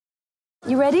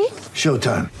You ready?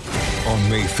 Showtime. On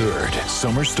May 3rd,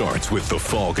 summer starts with The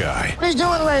Fall Guy. Let's do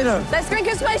it later. Let's drink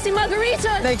a spicy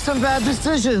margarita. Make some bad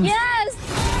decisions. Yes.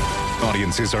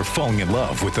 Audiences are falling in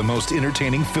love with the most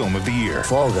entertaining film of the year.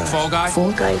 Fall Guy. Fall Guy?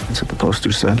 Fall guy. That's what the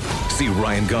poster said. See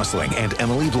Ryan Gosling and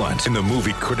Emily Blunt in the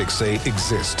movie critics say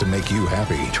exists to make you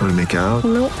happy. Trying to make it out?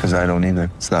 Nope. Because I don't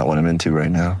either. It's not what I'm into right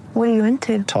now. What are you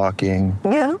into? Talking.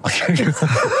 Yeah.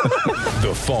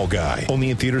 The Fall Guy.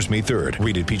 Only in theaters May 3rd.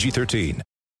 Rated PG-13.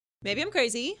 Maybe I'm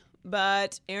crazy,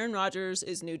 but Aaron Rodgers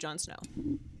is new Jon Snow.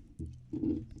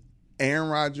 Aaron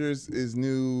Rodgers is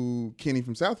new Kenny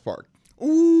from South Park.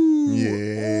 Ooh.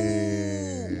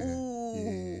 Yeah.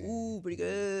 Ooh, pretty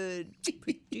good.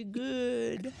 Pretty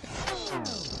good.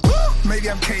 Maybe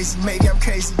I'm crazy, maybe I'm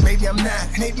crazy, maybe I'm not,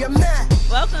 maybe I'm not.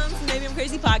 Welcome to Maybe I'm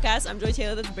Crazy podcast. I'm Joy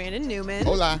Taylor. That's Brandon Newman.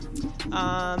 Hola.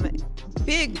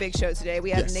 Big show today.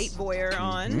 We have Yes. Nate Boyer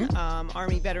on,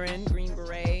 Army veteran, Green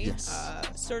Beret, Yes.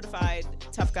 Certified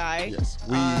tough guy. Yes.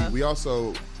 We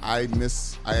also, I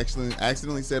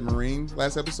accidentally said Marine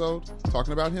last episode,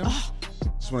 talking about him.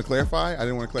 Just want to clarify. I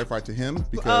didn't want to clarify to him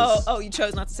because Oh, you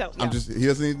chose not to tell. Yeah. he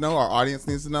doesn't need to know. Our audience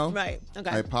needs to know. Right. Okay.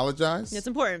 I apologize. It's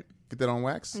important. Get that on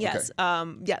wax? Yes.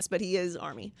 Okay. Yes, but he is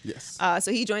Army. Yes.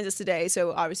 So he joins us today.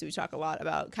 So obviously we talk a lot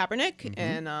about Kaepernick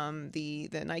and the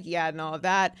Nike ad and all of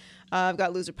that. I've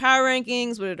got loser power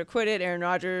rankings, win it or quit it. Aaron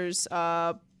Rodgers,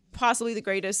 possibly the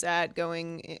greatest at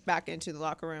going back into the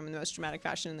locker room in the most dramatic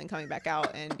fashion and then coming back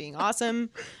out and being awesome.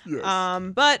 Yes.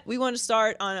 But we want to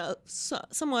start on a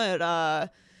somewhat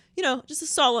just a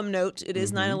solemn note. It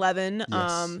is 9/11,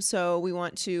 Yes. so we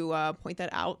want to point that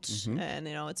out. And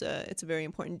it's a very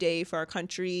important day for our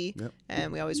country,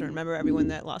 and we always remember everyone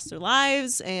that lost their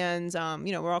lives. And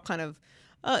we're all kind of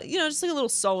just like a little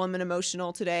solemn and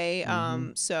emotional today.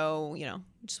 So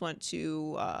just want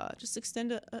to just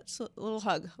extend a little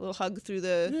hug through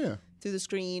the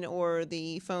screen or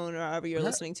the phone or however you're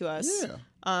listening to us.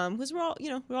 Because we're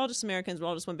all just Americans. We're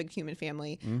all just one big human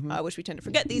family, which we tend to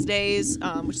forget these days,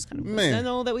 which is kind of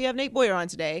coincidental that we have Nate Boyer on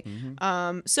today.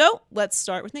 So let's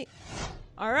start with Nate.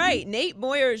 All right, Nate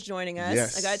Boyer is joining us.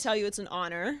 Yes. I got to tell you, it's an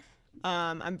honor.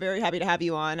 I'm very happy to have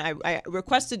you on. I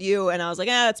requested you, and I was like,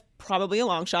 that's probably a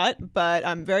long shot, but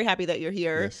I'm very happy that you're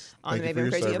here on the Thank Maybe you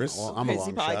I'm for your Crazy, service. Well, I'm a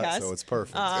Crazy long podcast. shot, so it's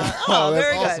perfect.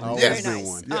 Very awesome. good. Yes. Very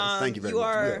Everyone. nice. Yes. Thank you very you much.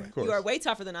 are Yeah, of course. you are way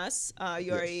tougher than us.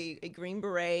 You are a Green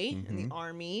Beret in the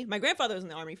Army. My grandfather was in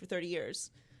the Army for 30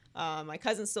 years. My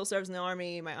cousin still serves in the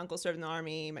Army. My uncle served in the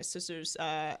Army. My sister's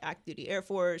active duty Air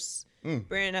Force.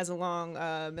 Brandon has a long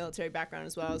military background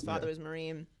as well. His father was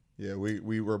Marine. Yeah,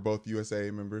 we were both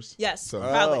USA members. Yes. So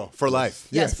Proudly. For life.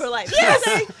 Yes, for life.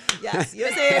 USA. Yes,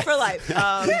 USA for life.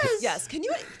 Yes. Do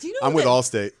you know? I'm with that-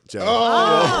 Allstate, Joe.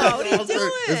 Oh, what are you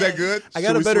doing? Is that good? I Should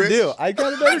got a we better switch? deal. I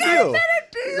got a better deal.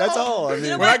 That's all. I mean,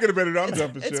 know When I what? get a better deal, I'm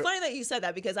jumping shit. It's funny that you said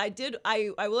that because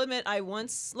I will admit I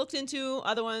once looked into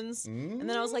other ones and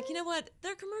then I was like, you know what?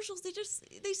 Their commercials they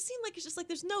seem like it's just like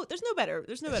there's no better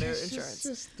insurance.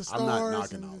 Just the I'm not stars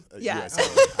knocking and out. Yeah.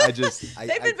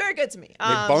 They've been very good to me. They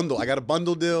bundle. I got a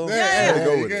bundle deal. Yeah, I had to yeah,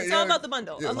 go you with got- it. It's all about the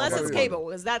bundle, Yeah, unless it's all it's about the cable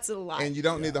because that's a lot. And you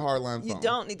don't need the hardline phone. You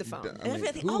don't need the phone. I mean,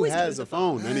 Everything Who always has uses a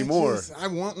phone anymore? I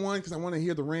want one because I want to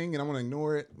hear the ring and I want to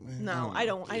ignore it. No, I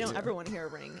don't ever want to hear a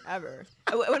ring ever.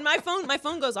 When my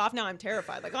phone goes off now, I'm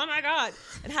terrified. Like, oh my god,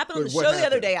 it happened on the Wait, show what the other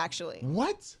happened? day. Actually,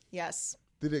 What? yes,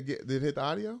 Did it hit the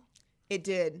audio? it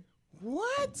did.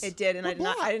 What? It did, and What I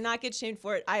block? did not get shamed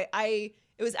for it.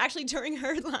 It was actually during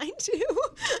her line too. was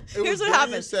Here's what during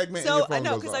happened. your segment and So your phone I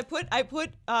know goes because off. I put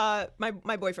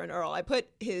my boyfriend Earl. I put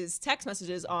his text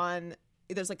messages on.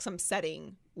 There's like some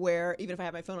setting where even if I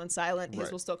have my phone on silent, his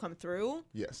Right. will still come through.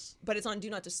 Yes. But it's on Do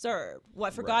Not Disturb. Well, I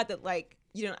forgot that like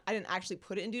I didn't actually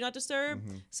put it in Do Not Disturb,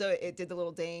 so it did the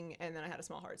little ding, and then I had a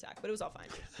small heart attack. But it was all fine.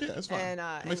 Yeah, it's fine.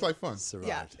 And, It makes life fun.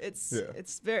 Yeah, it's Yeah.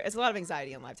 it's a lot of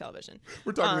anxiety on live television.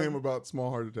 We're talking to him about small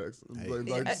heart attacks.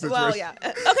 Well, yeah.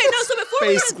 Okay, no. So before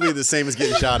Basically the same as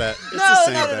getting shot at. It's the no,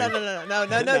 same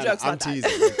thing. no jokes I'm about teasing.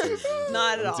 that.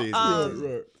 Not at I'm all.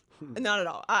 teasing. Right. Not at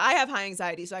all. I have high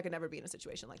anxiety, so I could never be in a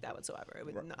situation like that whatsoever.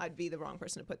 I'd be the wrong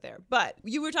person to put there. But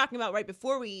you were talking about right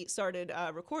before we started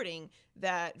recording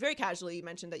that very casually you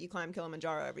mentioned that you climb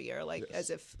Kilimanjaro every year, like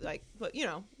as if like, but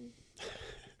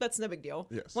that's no big deal.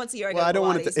 Yes. Once a year, I Well, go I don't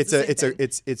want Pilates.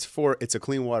 it. It's a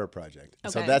clean water project.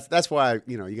 So Okay. that's why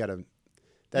you gotta.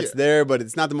 That's Yeah. there, but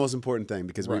it's not the most important thing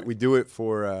because Right. we do it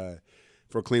for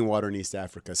clean water in East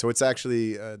Africa. So it's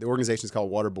actually the organization is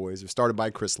called Water Boys. It was started by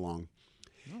Chris Long.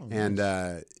 And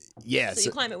So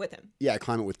you climb it with him. Yeah, I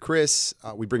climb it with Chris.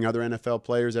 We bring other NFL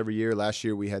players every year. Last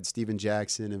year we had Steven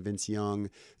Jackson and Vince Young.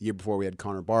 The year before we had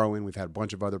Connor Barwin. We've had a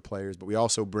bunch of other players, but we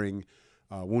also bring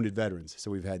wounded veterans.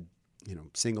 So we've had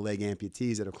single leg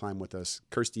amputees that have climbed with us.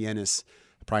 Kirstie Ennis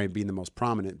probably being the most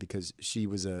prominent because she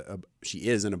is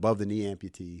an above the knee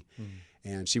amputee,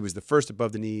 and she was the first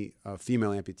above the knee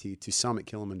female amputee to summit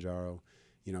Kilimanjaro.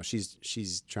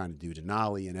 She's trying to do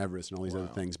Denali and Everest and all these other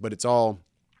things, but it's all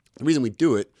the reason we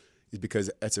do it is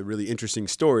because it's a really interesting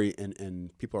story, and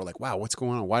people are like, wow, what's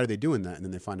going on? Why are they doing that? And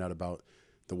then they find out about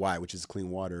the why, which is clean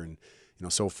water. And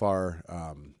so far,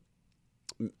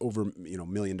 over $1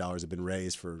 million have been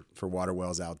raised for water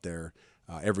wells out there.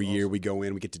 Every year we go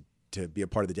in, we get to be a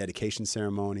part of the dedication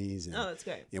ceremonies. And, that's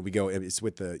great. We go. It's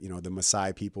with the the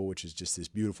Maasai people, which is just this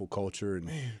beautiful culture,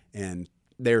 and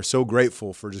they're so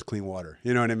grateful for just clean water.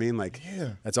 You know what I mean?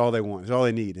 That's all they want. It's all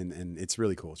they need, and it's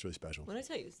really cool. It's really special. What did I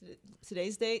tell you?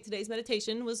 Today's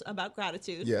meditation was about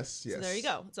gratitude. Yes. So there you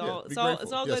go. It's all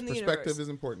grateful. good in the universe. Perspective is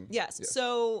important. Yes.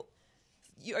 So,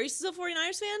 are you still a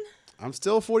 49ers fan? I'm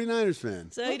still a 49ers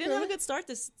fan. So you didn't have a good start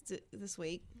this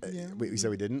week. We said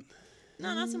we didn't?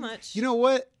 No, not so much. You know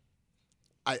what?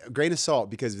 A grain of salt,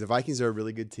 because the Vikings are a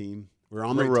really good team. We're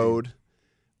on the Great road. team.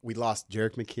 We lost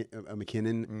Jerick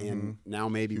McKinnon and now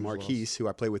maybe Marquise, who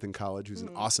I played with in college, who's an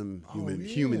awesome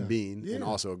human being and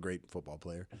also a great football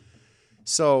player.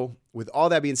 So with all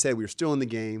that being said, we were still in the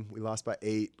game. We lost by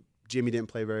 8. Jimmy didn't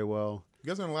play very well. You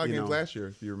guys were in a lot of games last year,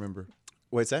 if you remember.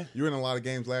 What's that? You were in a lot of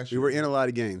games last year. We were in a lot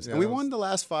of games. And we won the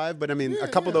last 5, but I mean, a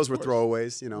couple of those were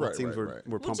throwaways. Teams were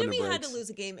pumping Jimmy the brakes. had to lose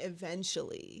a game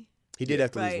eventually. He did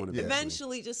have to lose one eventually.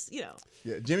 Eventually, just,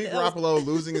 Yeah, Jimmy Garoppolo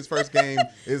losing his first game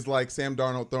is like Sam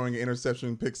Darnold throwing an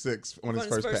interception pick 6 on his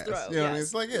first pass. throw, You know what I mean?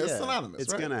 It's like, it's synonymous.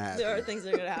 It's right? going to happen. there are things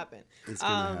that are going to happen. It's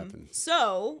going to happen.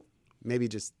 So, Maybe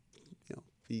just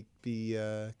be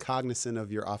cognizant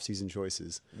of your off-season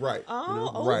choices. Right.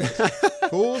 right.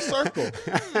 Full circle.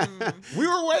 We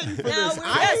were waiting for Now,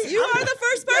 this. you are the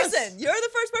first person. You're the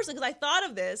first person because I thought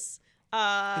of this.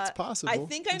 It's possible. I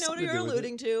think I know what you're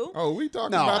alluding to. Oh, we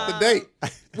talking about the date.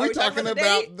 We talking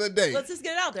about the date. Let's just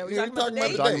get it out there. We're Yeah, talking about the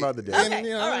date. Talking about the date.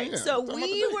 Okay, all right. So talking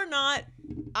we about the were not.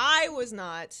 I was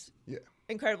not Yeah.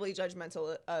 incredibly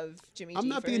judgmental of Jimmy. I'm G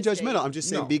not for being his judgmental. date. I'm just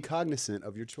saying No. be cognizant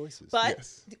of your choices. But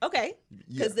Yes. okay,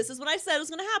 because Yeah. this is what I said was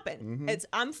going to happen.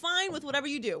 I'm fine with whatever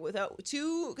you do. Without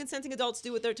 2 consenting adults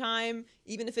do with their time,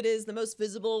 even if it is the most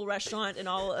visible restaurant in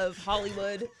all of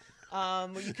Hollywood,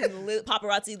 where you can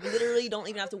paparazzi literally don't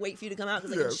even have to wait for you to come out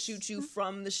because they can Yes. shoot you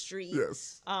from the street.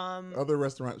 Yes. Other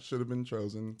restaurants should have been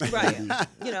chosen. Right,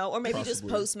 or maybe just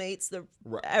Possibly. Postmates.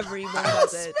 Right. Everyone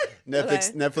does it.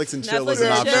 Netflix and chill Netflix is an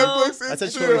and option. chill. Netflix and That's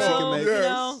a chill. choice you can make.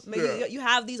 Yes. Maybe you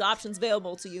have these options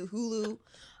available to you. Hulu.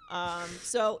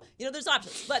 So there's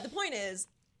options. But the point is,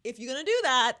 if you're gonna do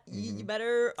that, you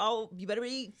better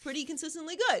be pretty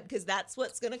consistently good because that's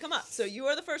what's gonna come up. So you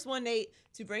are the first one, Nate,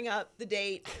 to bring up the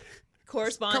date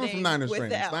corresponding Coming from Niners with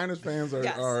fans. the L. Niners fans are,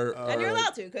 Yes. are and you're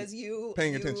allowed to because you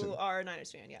paying attention. You are a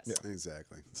Niners fan. Yes. Yeah.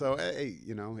 Exactly. So hey,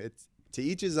 it's to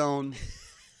each his own.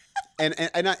 and I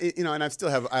and I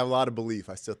have a lot of belief.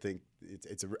 I still think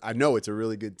I know it's a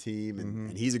really good team,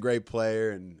 and he's a great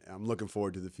player, and I'm looking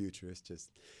forward to the future. It's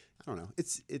just I don't know.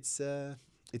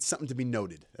 It's something to be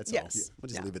noted. That's all. Yes. We'll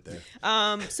just leave it there.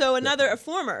 So a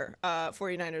former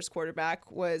 49ers quarterback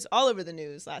was all over the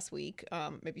news last week.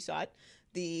 Maybe you saw it.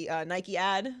 The Nike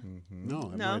ad. No, I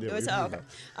have No, idea it what was you're talking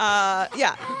okay.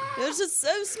 Yeah, it was just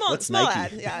a small What's small Nike?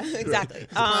 ad. Yeah, exactly.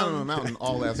 climbing on a mountain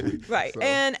all last week. Right, So,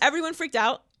 and everyone freaked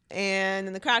out, and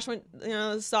then the crash went.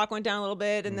 The stock went down a little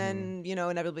bit, and then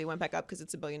inevitably went back up because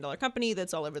it's $1 billion company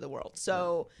that's all over the world.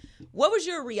 So, what was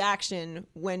your reaction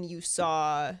when you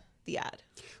saw the ad?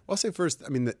 Well, I'll say first, I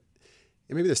mean,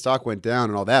 maybe the stock went down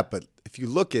and all that, but if you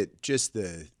look at just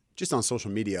on social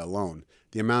media alone,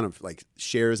 the amount of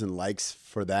shares and likes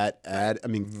for that ad, I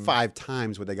mean, 5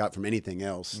 times what they got from anything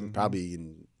else, probably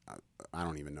in, I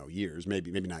don't even know, years,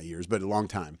 maybe not years, but a long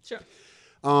time. Sure.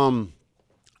 I'm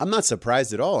not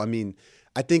surprised at all. I mean,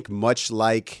 I think much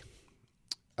like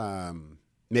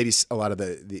maybe a lot of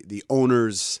the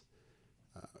owners'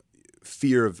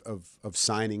 fear of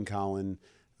signing Colin,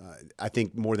 I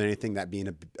think more than anything, that being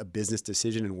a business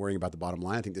decision and worrying about the bottom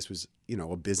line, I think this was,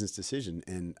 a business decision.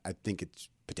 And I think it's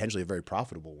potentially a very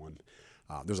profitable one.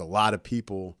 There's a lot of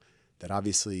people that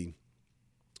obviously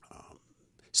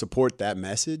support that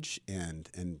message. And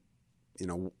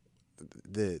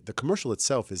the commercial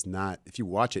itself is not, if you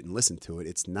watch it and listen to it,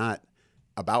 it's not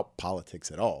about politics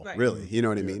at all, Right. really. You know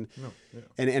what I mean? No, yeah.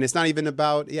 And it's not even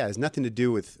about, it has nothing to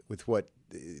do with what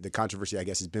the controversy, I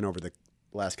guess, has been over the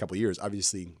last couple of years.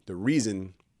 Obviously, the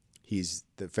reason he's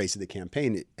the face of the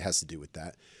campaign, it has to do with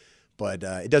that. But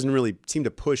it doesn't really seem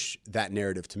to push that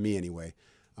narrative to me anyway.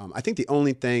 I think the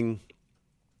only thing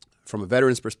from a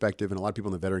veteran's perspective, and a lot of people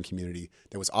in the veteran community,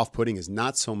 that was off-putting is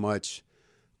not so much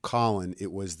Colin,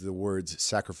 it was the words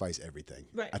 "sacrifice everything."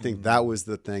 Right. I think that was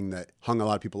the thing that hung a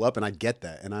lot of people up, and I get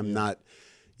that, and I'm not,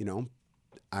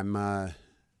 I'm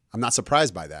not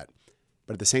surprised by that.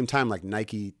 But at the same time, like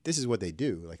Nike, this is what they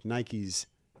do. Like Nike's,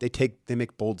 they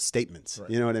make bold statements. Right.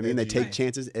 You know what I mean? They Edgy. take Right.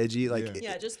 chances, edgy. Like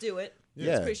Yeah, just do it.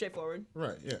 Yeah. It's pretty straightforward.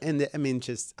 Right. Yeah. And I mean,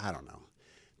 just I don't know.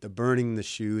 The burning the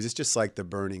shoes, it's just like the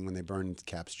burning when they burned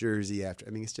Cap's jersey after. I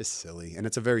mean, it's just silly. And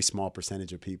it's a very small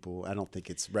percentage of people. I don't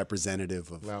think it's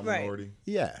representative of. Loud Right. minority.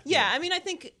 Yeah. Yeah, I mean, I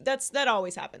think that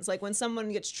always happens. Like when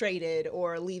someone gets traded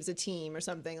or leaves a team or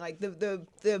something, like the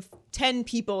 10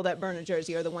 people that burn a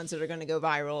jersey are the ones that are going to go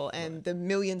viral, and the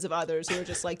millions of others who are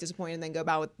just like disappointed and then go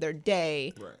about with their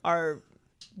day are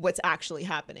what's actually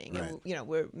happening. Right. And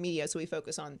we're media, so we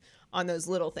focus on those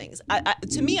little things.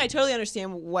 To me, I totally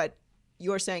understand what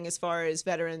you're saying as far as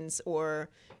veterans or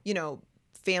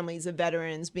families of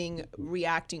veterans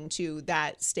reacting to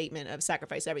that statement of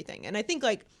sacrifice everything. And I think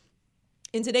like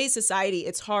in today's society,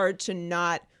 it's hard to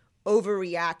not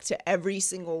overreact to every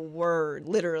single word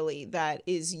literally that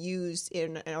is used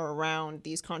in or around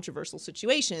these controversial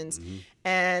situations.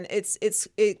 And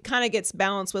it kind of gets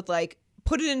balanced with like,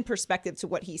 put it in perspective to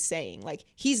what he's saying. Like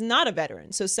he's not a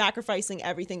veteran, so sacrificing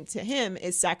everything to him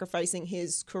is sacrificing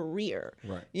his career.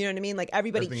 Right. You know what I mean? Like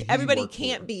Everything he everybody worked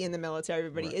can't for. be in the military.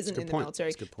 Everybody isn't in the point.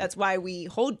 military. That's a good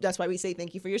point. That's why we say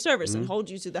thank you for your service and hold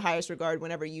you to the highest regard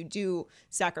whenever you do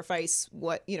sacrifice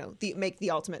make the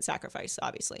ultimate sacrifice,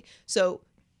 obviously. So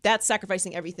that's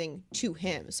sacrificing everything to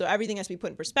him. So everything has to be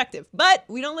put in perspective. But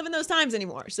we don't live in those times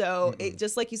anymore. So it,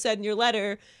 just like you said in your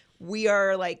letter, we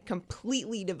are like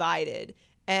completely divided.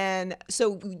 And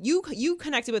so you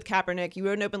connected with Kaepernick. You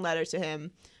wrote an open letter to him.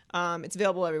 It's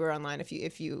available everywhere online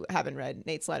if you haven't read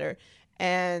Nate's letter.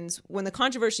 And when the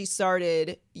controversy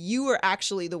started, you were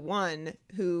actually the one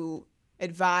who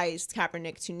advised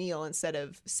Kaepernick to kneel instead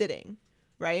of sitting,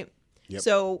 right? Yep.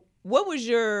 So what was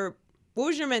your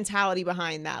mentality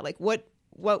behind that? Like what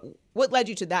led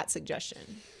you to that suggestion?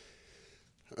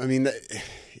 I mean,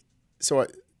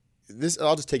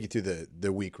 I'll just take you through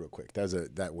the week real quick.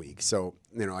 That week. So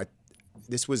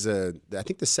this was I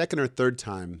think the second or third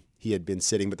time he had been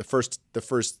sitting, but the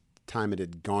first time it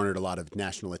had garnered a lot of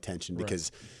national attention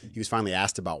because he was finally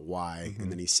asked about why, and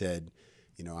then he said,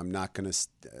 I'm not gonna,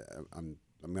 I'm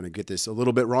gonna get this a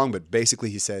little bit wrong, but basically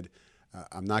he said,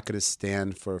 I'm not gonna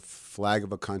stand for a flag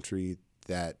of a country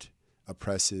that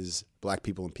oppresses black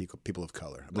people and people of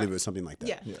color. I believe it was something like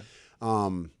that. Yeah.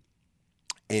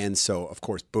 And so, of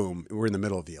course, boom, we're in the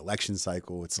middle of the election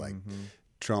cycle. It's like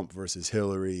Trump versus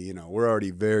Hillary. We're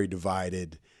already very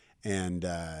divided. And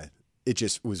it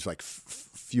just was like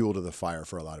fuel to the fire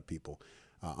for a lot of people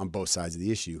on both sides of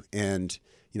the issue. And,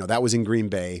 that was in Green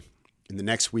Bay. And the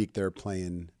next week they're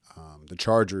playing the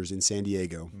Chargers in San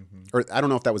Diego. Or I don't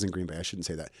know if that was in Green Bay. I shouldn't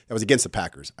say that. That was against the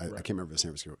Packers. I can't remember if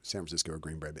it was San Francisco or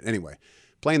Green Bay. But anyway,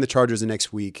 playing the Chargers the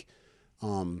next week.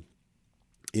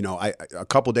 A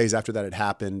couple days after that had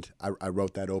happened, I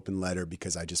wrote that open letter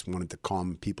because I just wanted to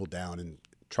calm people down and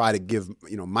try to give,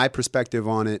 my perspective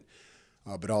on it,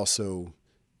 but also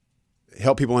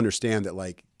help people understand that,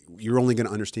 like, you're only going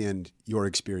to understand your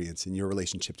experience and your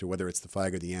relationship to whether it's the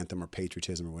flag or the anthem or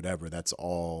patriotism or whatever. That's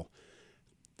all,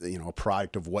 a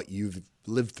product of what you've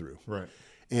lived through. Right.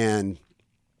 And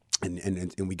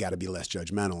we got to be less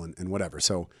judgmental and whatever.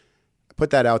 So I put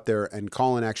that out there, and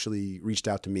Colin actually reached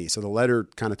out to me. So the letter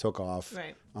kind of took off.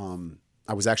 Right.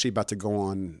 I was actually about to go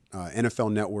on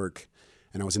NFL Network,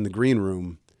 and I was in the green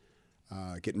room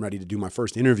getting ready to do my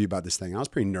first interview about this thing. I was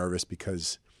pretty nervous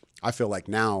because I feel like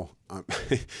now I'm,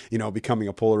 becoming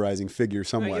a polarizing figure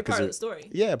somewhat. You're part of the story.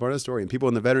 Yeah, part of the story. And people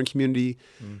in the veteran community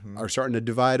are starting to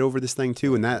divide over this thing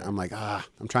too. And that I'm like,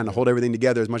 I'm trying to hold everything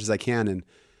together as much as I can. And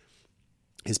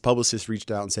his publicist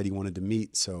reached out and said he wanted to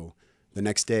meet. So the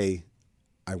next day,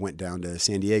 I went down to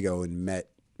San Diego and met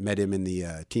him in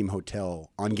the team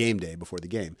hotel on game day before the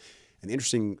game. And the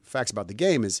interesting facts about the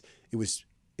game is it was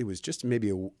just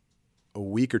maybe a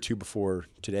week or two before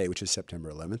today, which is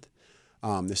September 11th.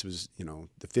 This was,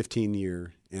 the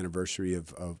 15-year anniversary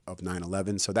of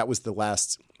 9/11. So that was the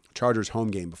last Chargers home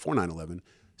game before 9/11.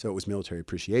 So it was Military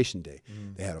Appreciation Day.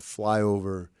 They had a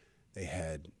flyover. They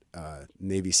had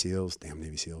Navy SEALs,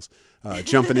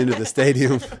 jumping into the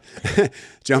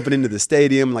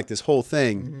stadium, like this whole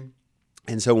thing.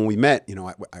 And so when we met,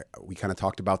 we kind of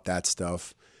talked about that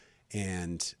stuff.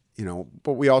 And,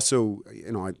 but we also,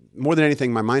 more than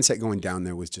anything, my mindset going down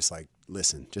there was just like,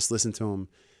 listen to him.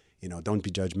 Don't be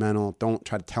judgmental. Don't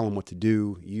try to tell him what to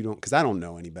do. Because I don't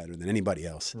know any better than anybody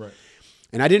else. Right.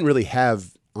 And I didn't really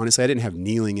have honestly, I didn't have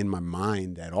kneeling in my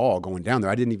mind at all going down there.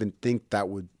 I didn't even think that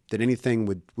anything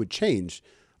would change.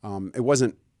 It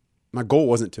wasn't, my goal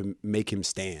wasn't to make him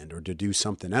stand or to do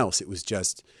something else. It was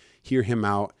just hear him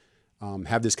out,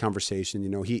 have this conversation. You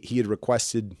know, he had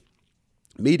requested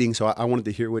meeting, so I wanted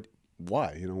to hear what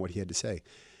he had to say.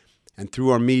 And through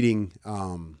our meeting,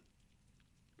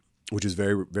 which was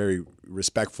very, very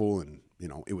respectful, and, you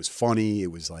know, it was funny.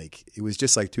 It was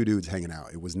just like two dudes hanging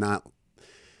out. It was not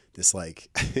this, like,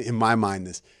 in my mind,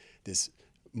 this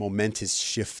momentous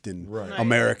shift in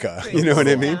America. You know what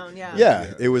I mean? Down,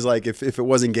 yeah. It was like if it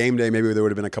wasn't game day, maybe there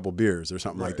would have been a couple beers or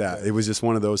something like that. Right. It was just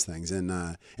one of those things.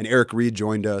 And Eric Reed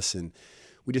joined us, and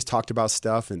we just talked about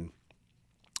stuff. And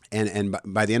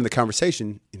by the end of the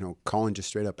conversation, you know, Colin just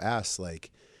straight up asked,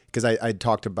 like, because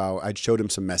I'd showed him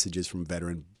some messages from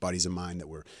veteran buddies of mine that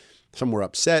some were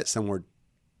upset, some were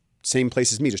same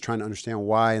place as me, just trying to understand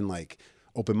why, and like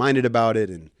open-minded about it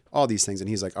and all these things. And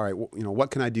he's like, all right, well, you know,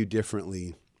 what can I do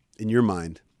differently in your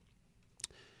mind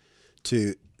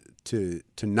to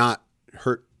not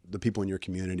hurt the people in your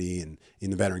community and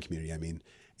in the veteran community, I mean,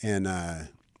 and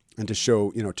to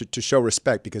show, you know, to show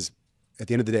respect, because at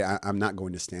the end of the day, I'm not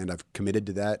going to stand. I've committed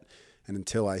to that. And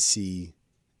until I see,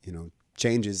 you know,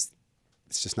 changes,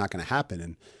 it's just not going to happen.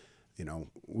 And, you know,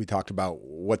 we talked about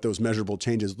what those measurable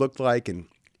changes looked like. And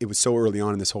it was so early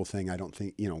on in this whole thing, I don't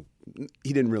think, you know,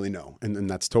 he didn't really know. And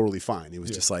that's totally fine. It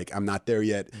was just like, I'm not there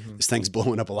yet. Mm-hmm. This thing's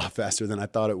blowing up a lot faster than I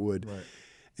thought it would. Right.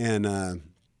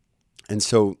 And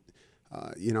so,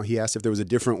 you know, he asked if there was a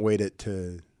different way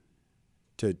to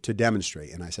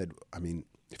demonstrate. And I said, I mean,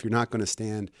 if you're not going to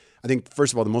stand, I think,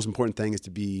 first of all, the most important thing is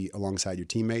to be alongside your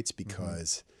teammates,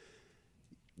 because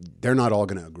they're not all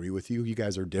going to agree with you. You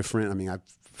guys are different. I mean, I've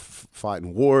fought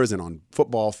in wars and on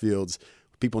football fields,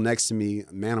 people next to me,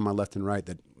 man on my left and right,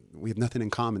 that we have nothing in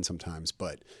common sometimes,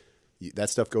 but that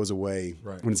stuff goes away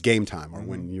when it's game time or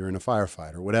when you're in a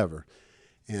firefight or whatever.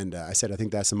 And I said, I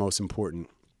think that's the most important.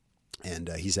 And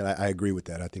he said, I agree with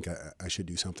that. I think I should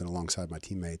do something alongside my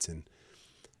teammates. And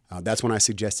that's when I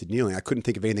suggested kneeling. I couldn't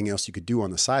think of anything else you could do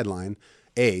on the sideline,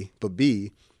 A, but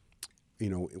B, you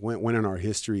know, when in our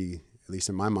history, at least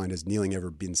in my mind, has kneeling ever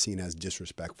been seen as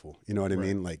disrespectful? You know what I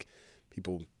mean? Like,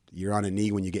 people, you're on a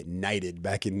knee when you get knighted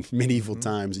back in medieval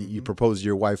times. You propose to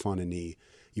your wife on a knee.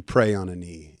 You pray on a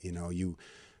knee. You know,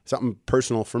 something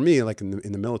personal for me, like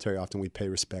in the military, often we pay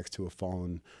respect to a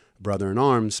fallen brother in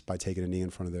arms by taking a knee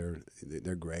in front of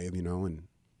their grave, you know, and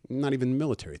not even a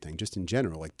military thing, just in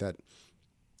general, like that.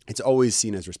 It's always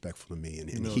seen as respectful to me. And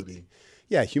humility.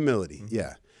 Humility. Mm-hmm.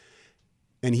 Yeah.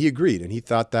 And he agreed, and he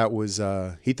thought it was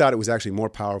actually more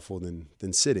powerful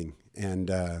than sitting. And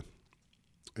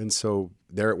so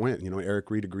there it went. You know,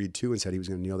 Eric Reed agreed too and said he was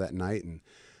going to kneel that night. And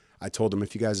I told him,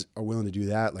 if you guys are willing to do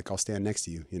that, like, I'll stand next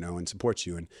to you, you know, and support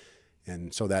you.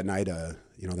 And so that night,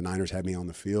 you know, the Niners had me on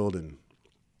the field and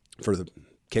for the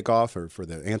kickoff or for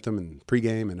the anthem and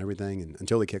pregame and everything, and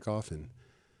until the kickoff. And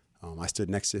I stood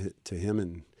next to him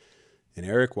and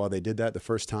Eric while they did that the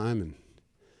first time. And,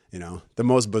 you know, the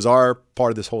most bizarre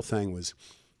part of this whole thing was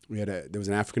there was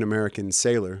an African-American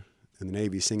sailor in the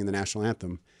Navy singing the national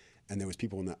anthem, and there was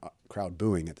people in the crowd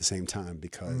booing at the same time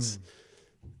because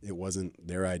it wasn't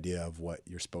their idea of what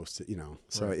you're supposed to, you know.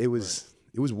 So it was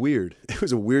weird. It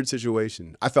was a weird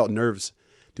situation. I felt nerves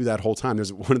through that whole time.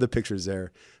 There's one of the pictures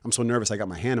there. I'm so nervous I got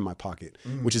my hand in my pocket,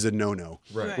 which is a no-no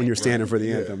when you're standing for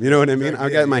the anthem. You know what I mean? I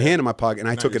got my hand in my pocket and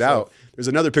I took it out. There's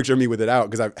another picture of me with it out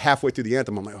because I'm halfway through the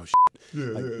anthem. I'm like, oh,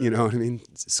 shit. You know what I mean?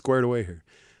 It's squared away here.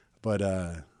 But,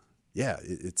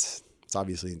 it's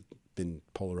obviously been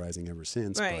polarizing ever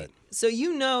since. Right. But. So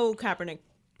you know Kaepernick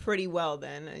pretty well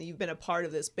then. You've been a part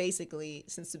of this basically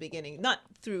since the beginning, not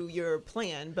through your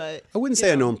plan, but... I wouldn't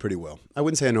say I know him pretty well. I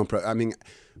mean,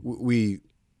 we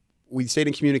stayed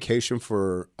in communication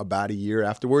for about a year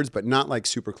afterwards, but not like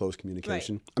super close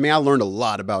communication. Right. I mean, I learned a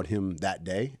lot about him that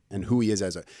day and who he is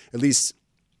at least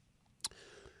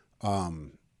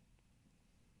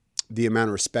the amount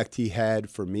of respect he had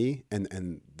for me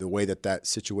and the way that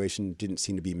situation didn't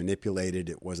seem to be manipulated.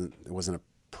 It wasn't a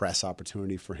press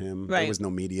opportunity for him. Right. There was no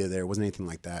media there. It wasn't anything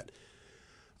like that.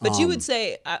 But you would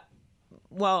say, I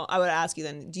would ask you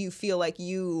then, do you feel like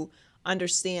you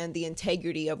understand the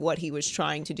integrity of what he was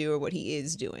trying to do or what he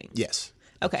is doing? Yes.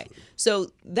 Okay. So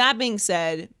that being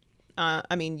said,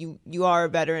 I mean, you are a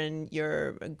veteran,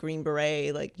 you're a Green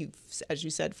Beret, like you've, as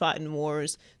you said, fought in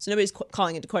wars. So nobody's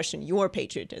calling into question your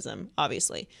patriotism,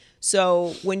 obviously.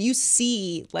 So when you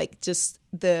see like just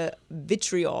the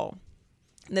vitriol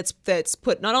that's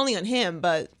put not only on him,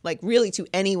 but like really to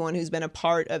anyone who's been a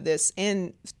part of this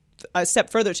and a step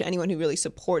further to anyone who really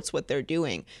supports what they're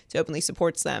doing, to openly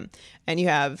supports them. And you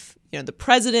have, the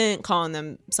president calling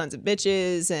them sons of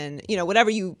bitches and, whatever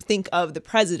you think of the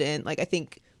president, like I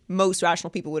think most rational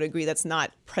people would agree that's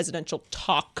not presidential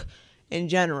talk in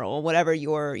general, whatever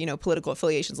your, political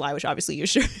affiliations lie, which obviously you're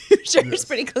sure is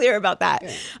pretty clear about that.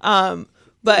 Yeah.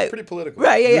 But pretty political.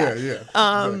 Right. Yeah.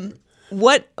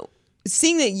 Exactly.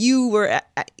 Seeing that you were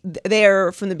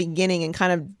there from the beginning and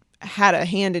kind of had a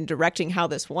hand in directing how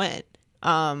this went,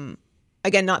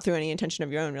 again, not through any intention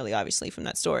of your own, really, obviously, from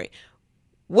that story.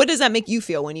 What does that make you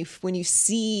feel when you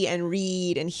see and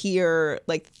read and hear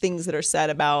like things that are said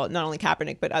about not only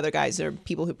Kaepernick but other guys or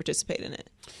people who participate in it?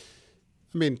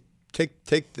 I mean,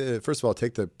 first of all,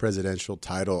 take the presidential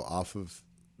title off of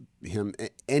him.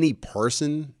 Any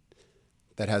person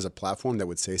that has a platform that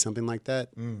would say something like that,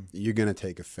 you're gonna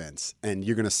take offense and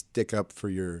you're gonna stick up for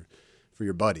your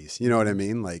buddies. You know what I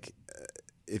mean? Like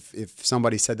if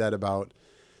somebody said that about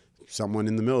someone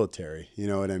in the military, you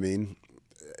know what I mean?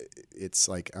 It's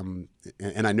like and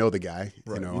I know the guy,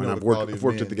 right. And I've worked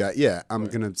with the guy. Yeah, I'm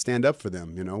gonna stand up for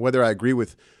them. Whether I agree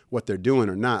with what they're doing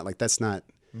or not. Like that's not.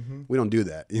 We don't do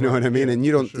that. You know what I mean? And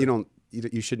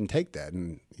you shouldn't take that.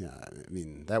 And I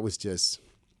mean that was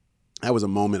a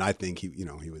moment. I think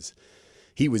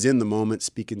he was in the moment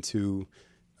speaking to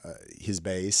his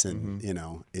base, and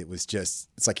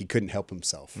it's like he couldn't help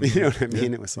himself. You know what I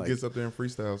mean? It was like he gets up there and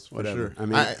freestyles for whatever. sure. I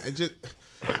mean,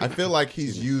 I feel like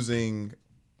he's using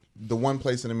the one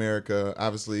place in America,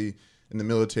 obviously in the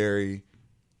military.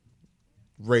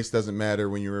 Race doesn't matter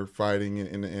when you're fighting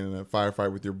in a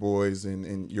firefight with your boys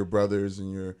and your brothers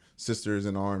and your sisters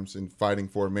in arms and fighting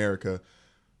for America.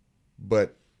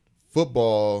 But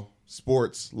football,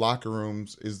 sports, locker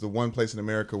rooms is the one place in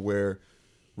America where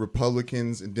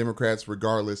Republicans and Democrats,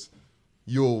 regardless,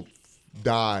 you'll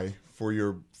die for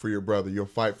your brother. You'll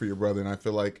fight for your brother. And I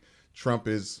feel like Trump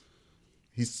he's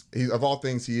of all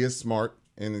things, he is smart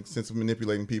in the sense of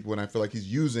manipulating people. And I feel like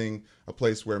he's using a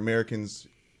place where Americans,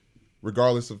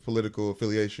 regardless of political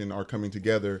affiliation, are coming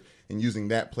together and using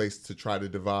that place to try to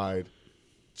divide,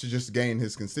 to just gain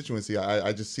his constituency.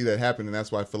 I just see that happen, and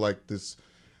that's why I feel like there's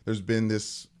been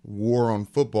this war on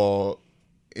football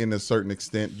in a certain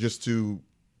extent, just to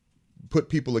put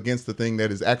people against the thing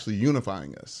that is actually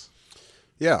unifying us.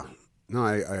 Yeah, no,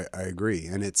 I agree,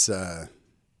 and it's been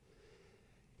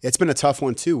a tough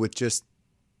one too, with just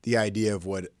the idea of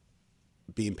what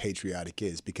being patriotic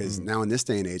is, because now in this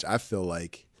day and age, I feel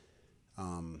like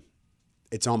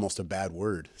it's almost a bad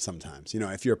word sometimes.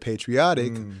 If you're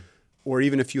patriotic, or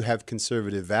even if you have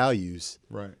conservative values,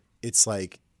 right? It's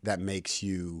like that makes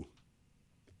you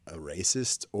a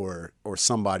racist or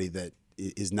somebody that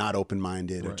is not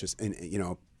open-minded, right.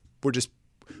 or just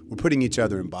we're putting each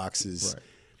other in boxes, right.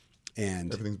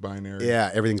 And everything's binary. Yeah,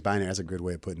 everything's binary. That's a good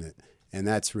way of putting it, and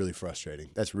that's really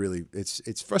frustrating. That's really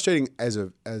it's frustrating as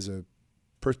a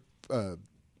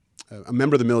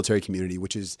member of the military community,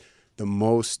 which is the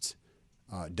most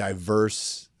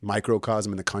diverse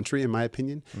microcosm in the country, in my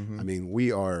opinion. I mean,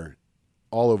 we are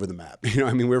all over the map.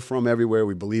 We're from everywhere.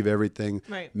 We believe everything.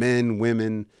 Right. Men,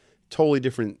 women, totally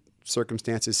different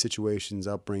circumstances, situations,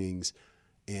 upbringings,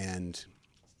 and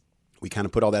we kind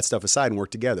of put all that stuff aside and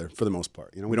work together for the most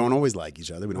part. We don't always like each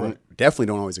other. We definitely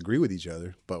don't always agree with each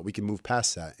other, but we can move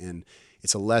past that. And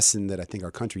it's a lesson that I think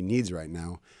our country needs right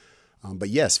now. But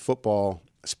yes, football,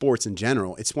 sports in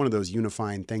general, it's one of those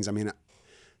unifying things. I mean,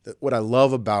 what I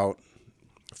love about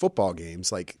football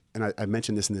games, and I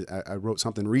mentioned this, I wrote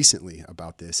something recently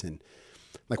about this, and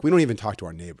we don't even talk to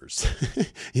our neighbors.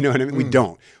 You know what I mean? We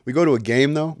don't. We go to a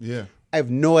game though. Yeah. I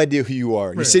have no idea who you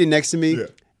are. You're sitting next to me. Yeah.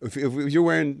 If you're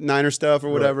wearing Niner stuff or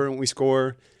whatever, and we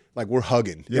score, we're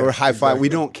hugging, yeah, we're high five. exactly. We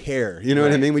don't care. You know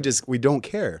what I mean? We don't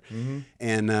care,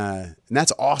 and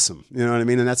that's awesome. You know what I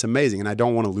mean? And that's amazing. And I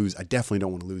definitely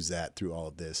don't want to lose that through all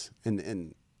of this.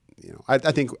 And I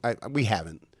think we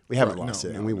haven't lost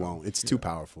it, and we won't. It's too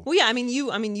powerful. Well, yeah,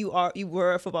 you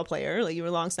were a football player. Like, you were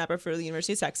a long snapper for the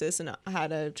University of Texas, and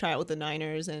had a tryout with the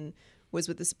Niners, and was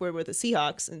with the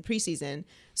Seahawks in preseason.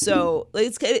 So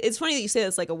it's funny that you say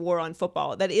it's like a war on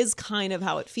football. That is kind of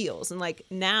how it feels. And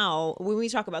now, when we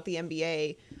talk about the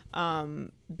NBA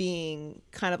being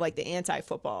kind of like the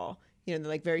anti-football,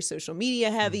 they're very social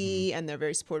media heavy, and they're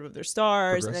very supportive of their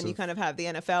stars. And then you kind of have the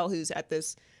NFL, who's at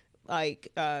this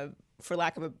for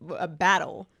lack of a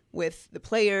battle with the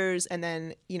players, and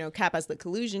then Cap has the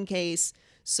collusion case.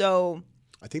 So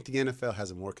I think the NFL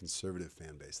has a more conservative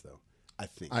fan base, though. I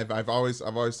think I've always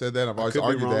said that. I've always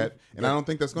argued that, and I don't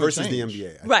think that's going to change. Versus the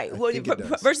NBA, right?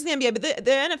 Versus the NBA, but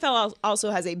the NFL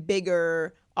also has a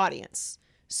bigger audience,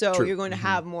 so True. you're going to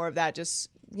have more of that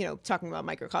just talking about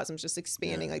microcosms, just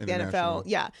expanding like the international. NFL.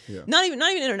 Yeah. Yeah. Not even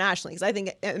internationally, because I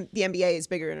think the NBA is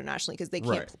bigger internationally because they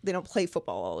can't Right. they don't play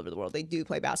football all over the world. They do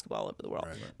play basketball all over the world.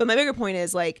 But my bigger point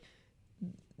is like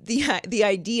the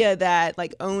idea that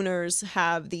like owners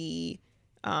have the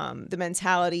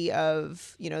mentality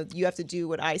of, you have to do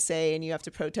what I say and you have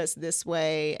to protest this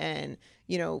way, and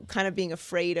kind of being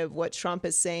afraid of what Trump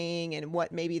is saying and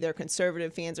what maybe their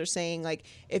conservative fans are saying. Like,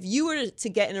 if you were to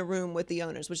get in a room with the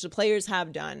owners, which the players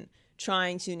have done,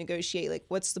 trying to negotiate, like,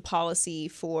 what's the policy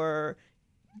for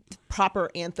proper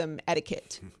anthem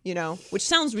etiquette, which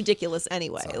sounds ridiculous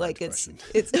anyway. Like, it's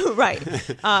right.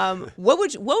 What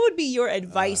would be your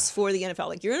advice for the NFL?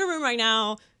 Like, you're in a room right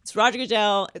now. It's Roger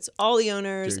Goodell. It's all the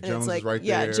owners, Jerry and Jones it's like, is right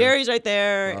yeah, there. Jerry's right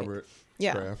there. Robert.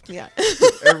 Yeah, Kraft. yeah.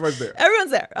 Everyone's there. Everyone's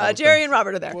there. Jerry and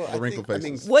Robert are there. The wrinkle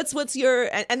faces. What's your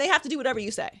and they have to do whatever you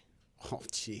say. Oh,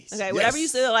 jeez. Okay, whatever you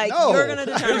say, like No. you're gonna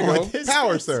determine. There you go.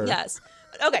 Power, sir. Yes.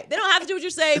 Okay, they don't have to do what you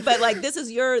say, but like this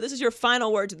is your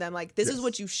final word to them. Like, this is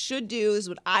what you should do. This is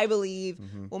what I believe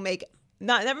will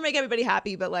never make everybody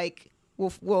happy, but like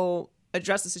will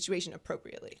address the situation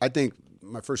appropriately. I think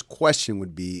my first question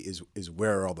would be is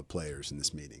where are all the players in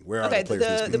this meeting? Where are the players in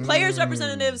this the meeting? players'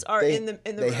 representatives are in the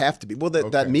They room. have to be. Well,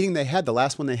 that meeting they had, the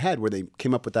last one they had, where they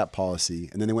came up with that policy,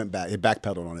 and then they went back, they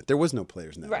backpedaled on it. There was no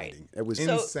players in that Right. meeting. It was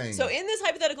Insane. So in this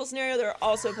hypothetical scenario, there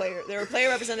were player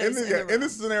representatives in the room. In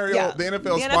this scenario, Yeah. the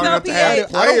NFL is The smart enough to NFLPA have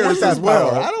players as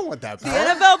well. I don't want that The power.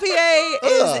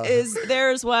 NFLPA is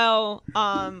there as well.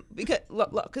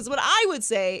 Because what I would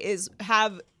say is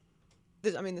have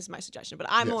this. I mean, this is my suggestion, but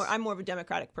I'm more of a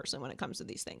democratic person when it comes to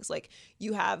these things. Like,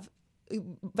 you have a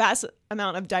vast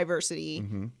amount of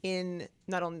diversity in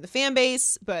not only the fan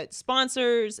base but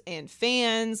sponsors and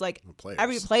fans. Like,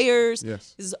 every players.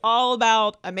 Yes. This is all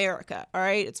about America. All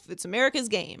right, it's America's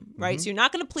game, right? So you're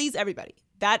not going to please everybody.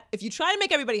 That if you try to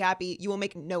make everybody happy, you will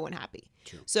make no one happy.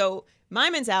 True. So my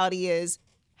mentality is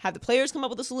have the players come up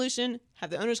with a solution,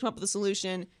 have the owners come up with a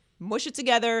solution, mush it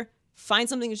together, find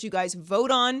something that you guys vote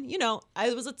on.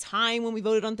 There was a time when we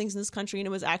voted on things in this country and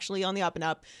it was actually on the up and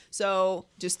up. So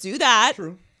just do that.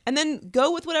 True. And then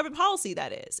go with whatever policy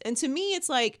that is. And to me, it's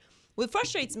like, what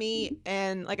frustrates me,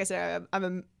 and like I said,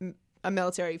 I'm a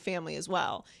military family as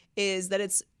well, is that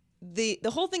it's the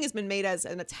whole thing has been made as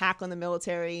an attack on the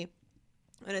military,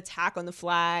 an attack on the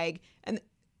flag. And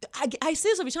I say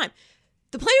this every time.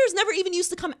 The players never even used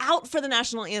to come out for the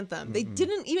national anthem. They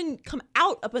didn't even come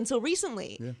out up until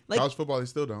recently. Yeah. Like, College football, they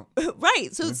still don't. right.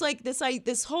 So it's like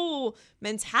this whole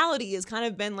mentality has kind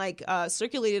of been like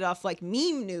circulated off like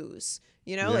meme news.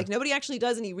 Like nobody actually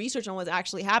does any research on what's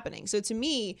actually happening. So to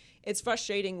me, it's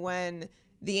frustrating when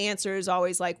the answer is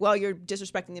always like, well, you're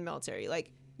disrespecting the military.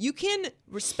 Like, you can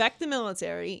respect the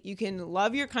military, you can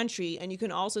love your country, and you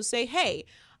can also say, hey,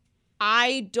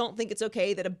 I don't think it's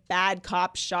okay that a bad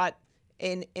cop shot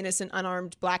an innocent,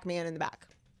 unarmed black man in the back.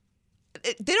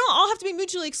 They don't all have to be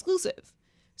mutually exclusive.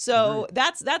 So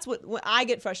that's what when I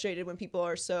get frustrated when people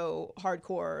are so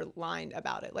hardcore lined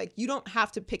about it. Like, you don't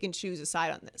have to pick and choose a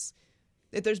side on this.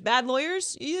 If there's bad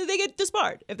lawyers, they get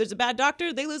disbarred. If there's a bad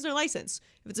doctor, they lose their license.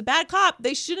 If it's a bad cop,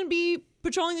 they shouldn't be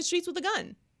patrolling the streets with a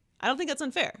gun. I don't think that's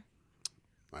unfair.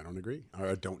 I don't agree, or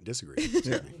I don't disagree.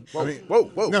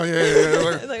 Whoa. No,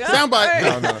 yeah. Like,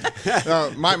 Soundbite.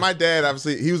 No. My dad,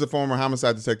 obviously, he was a former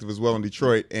homicide detective as well in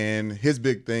Detroit, and his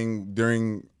big thing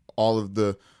during all of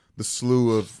the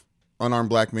slew of unarmed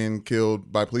black men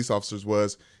killed by police officers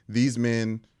was these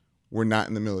men were not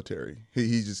in the military.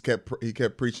 He just kept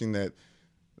preaching that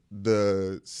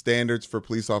the standards for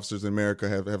police officers in America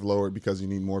have lowered because you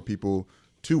need more people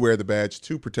to wear the badge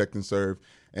to protect and serve,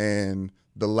 and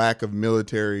the lack of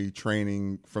military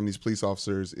training from these police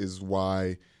officers is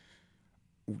why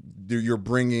you're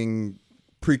bringing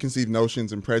preconceived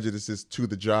notions and prejudices to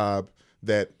the job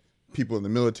that people in the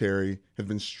military have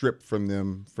been stripped from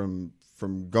them from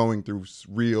going through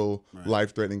real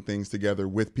life-threatening things together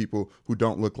with people who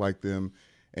don't look like them,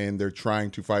 and they're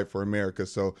trying to fight for America.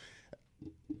 So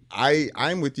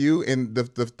I'm with you, and the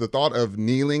thought of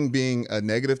kneeling being a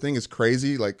negative thing is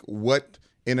crazy. Like, what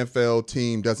NFL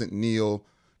team doesn't kneel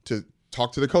to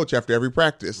talk to the coach after every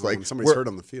practice? Like, like, somebody's hurt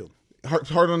on the field.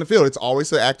 Hard on the field. It's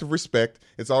always an act of respect.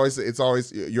 It's always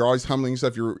you're always humbling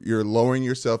yourself. You're lowering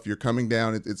yourself. You're coming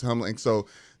down. It's humbling. So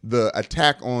the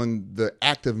attack on the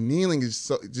act of kneeling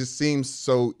just seems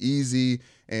so easy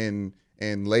and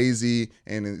lazy,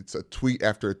 and it's a tweet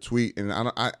after a tweet. And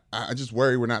I just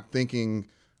worry we're not thinking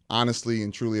honestly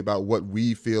and truly about what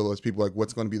we feel as people, like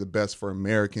what's going to be the best for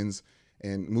Americans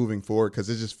and moving forward, because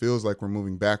it just feels like we're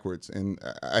moving backwards. And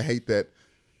I hate that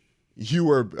you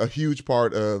were a huge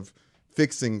part of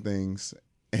fixing things,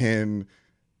 and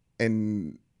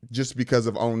and just because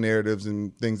of own narratives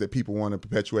and things that people want to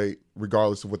perpetuate,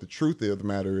 regardless of what the truth of the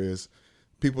matter is,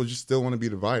 people just still want to be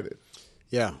divided.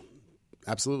 Yeah,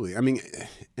 absolutely. I mean,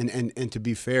 and to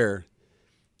be fair,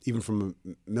 even from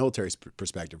a military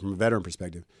perspective, from a veteran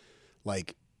perspective,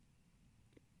 like,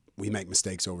 we make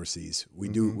mistakes overseas. We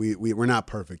do. We're not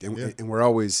perfect, and we're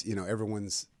always,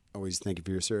 everyone's always thinking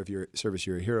for your service,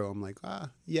 you're a hero. I'm like,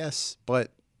 yes,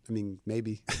 but I mean,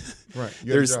 maybe. Right.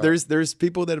 There's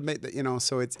people that have made that,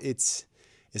 so it's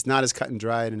not as cut and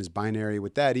dried and as binary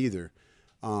with that either.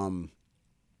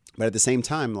 But at the same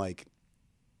time, like,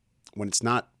 when it's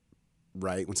not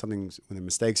right, when the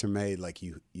mistakes are made, like,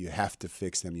 you have to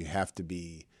fix them. You have to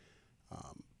be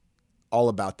all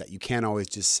about that. You can't always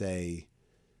just say,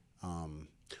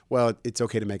 well, it's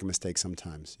okay to make a mistake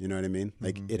sometimes. You know what I mean?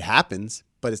 Like, it happens,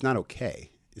 but it's not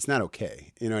okay. It's not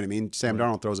okay. You know what I mean? Sam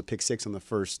Darnold throws a pick six on the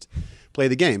first play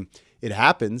of the game. It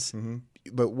happens,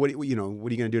 but what are you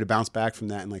going to do to bounce back from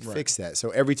that and fix that? So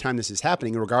every time this is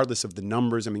happening, regardless of the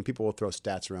numbers, I mean, people will throw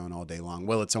stats around all day long.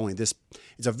 Well, it's only this.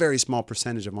 It's a very small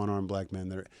percentage of unarmed black men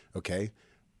that are okay.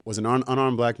 Was an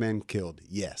unarmed black man killed?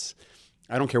 Yes.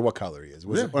 I don't care what color he is.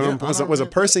 Was a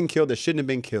person killed that shouldn't have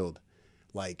been killed?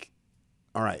 Like,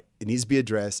 all right, it needs to be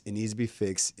addressed. It needs to be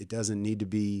fixed. It doesn't need to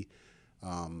be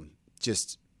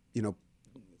just,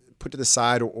 put to the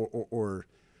side or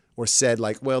said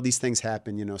like, well, these things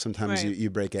happen. Sometimes you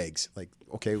break eggs. Like,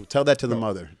 okay, tell that to the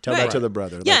mother. Tell that to the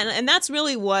brother. Yeah, and that's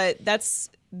really that's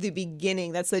the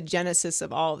beginning. That's the genesis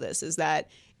of all of this, is that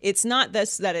it's not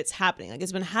that it's happening. Like,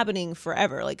 it's been happening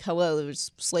forever. Like, there was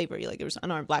slavery. Like, there was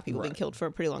unarmed black people being killed for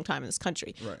a pretty long time in this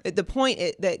country. Right. The point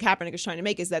that Kaepernick is trying to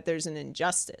make is that there's an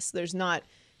injustice.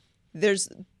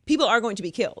 People are going to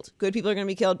be killed. Good people are going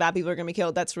to be killed. Bad people are going to be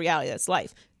killed. That's reality. That's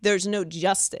life. There's no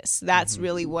justice. That's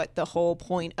really what the whole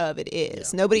point of it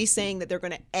is. Yeah. Nobody's saying that they're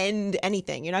going to end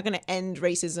anything. You're not going to end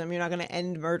racism. You're not going to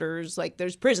end murders. Like,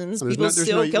 there's prisons. People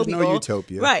still kill people. No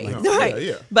utopia. Right. Right.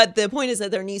 Yeah. But the point is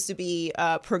that there needs to be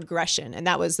progression, and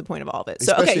that was the point of all of it.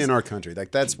 Especially in our country.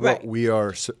 Like, that's what we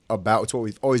are about. It's what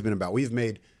we've always been about. We've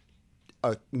made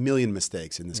a million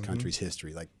mistakes in this country's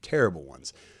history, like terrible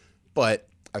ones. But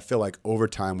I feel like over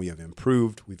time we have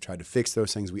improved. We've tried to fix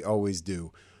those things. We always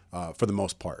do, for the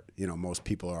most part. Most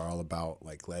people are all about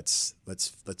like, let's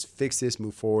fix this,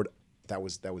 move forward. That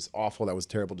was awful. That was a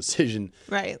terrible decision.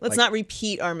 Right. Let's not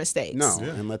repeat our mistakes. No.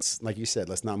 Yeah. And let's, like you said,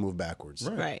 let's not move backwards.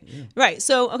 Right. Yeah. Right.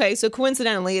 So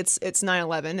coincidentally, it's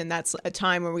 9/11, and that's a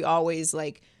time where we always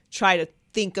like try to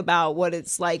think about what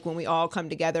it's like when we all come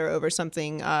together over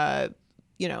something,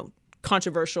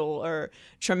 controversial or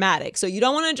traumatic. So you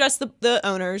don't want to address the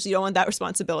owners. You don't want that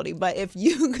responsibility. But if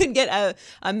you could get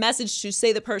a message to,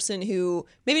 say, the person who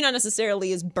maybe not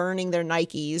necessarily is burning their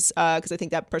Nikes, because I think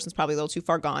that person's probably a little too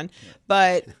far gone,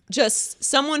 but just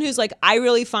someone who's like, I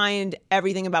really find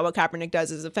everything about what Kaepernick does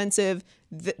is offensive.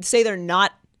 Say they're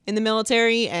not in the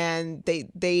military, and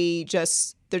they're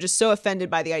just so offended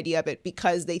by the idea of it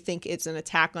because they think it's an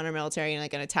attack on our military and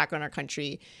like an attack on our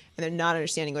country, and they're not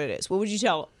understanding what it is. What would you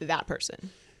tell that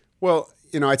person? Well,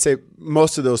 I'd say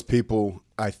most of those people,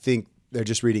 I think they're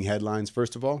just reading headlines,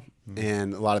 first of all.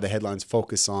 And a lot of the headlines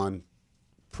focus on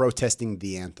protesting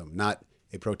the anthem, not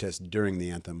a protest during the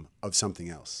anthem of something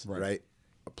else, right?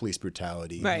 Police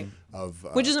brutality, of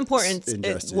which is important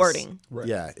wording. Right.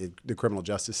 Yeah, the criminal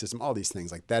justice system, all these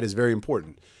things. Like, that is very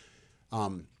important.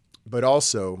 But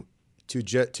also to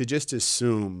just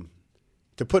assume,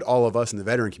 to put all of us in the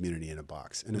veteran community in a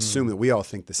box and assume that we all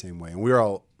think the same way and we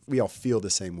all feel the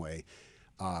same way.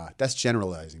 That's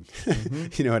generalizing.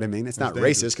 You know what I mean? It's not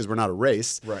racist because we're not a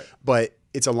race, right? But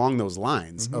it's along those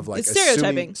lines of like it's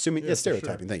stereotyping. Stereotyping.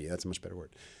 Sure. Thank you. That's a much better word.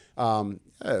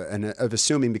 And of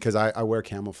assuming because I wear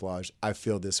camouflage, I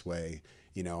feel this way,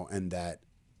 and that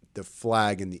the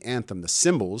flag and the anthem, the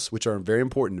symbols, which are very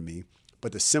important to me,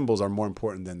 but the symbols are more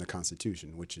important than the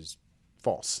Constitution, which is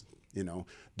false.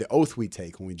 The oath we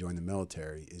take when we join the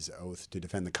military is an oath to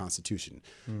defend the Constitution.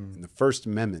 And the First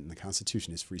Amendment in the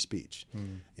Constitution is free speech.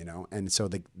 And so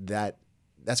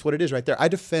that's what it is right there. I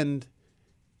defend.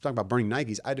 Talking about burning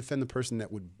Nikes, I defend the person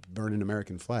that would burn an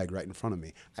American flag right in front of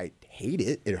me. I hate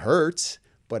it. It hurts,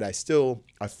 but I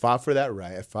fought for that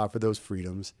right. I fought for those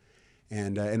freedoms,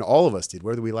 and all of us did,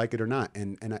 whether we like it or not.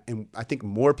 And I think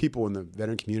more people in the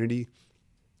veteran community,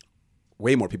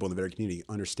 way more people in the veteran community,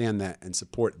 understand that and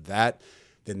support that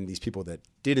than these people that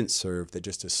didn't serve, that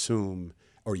just assume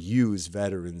or use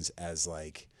veterans as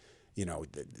like,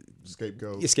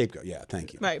 scapegoat. Yeah,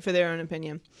 thank you. Right, for their own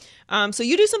opinion. So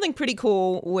you do something pretty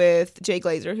cool with Jay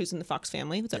Glazer, who's in the Fox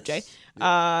family. What's up, Jay?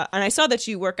 And I saw that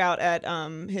you work out at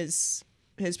his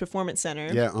his performance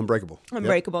center. Yeah, Unbreakable.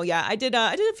 Unbreakable. Yeah, I did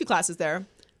a few classes there.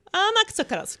 I'm not so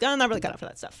cut out. I'm not really cut out for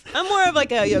that stuff. I'm more of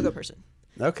like a yoga person.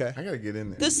 Okay. I gotta get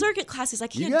in there. The circuit classes, I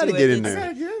can't You gotta do get it. in I there.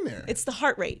 gotta get in there. It's the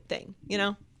heart rate thing, you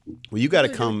know? Well, you got to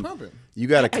Get it come. pumping. You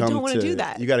got to I come. don't wanna do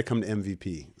that. You got to come to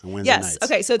MVP on Wednesday Yes. nights.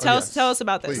 Okay, so tell yes. us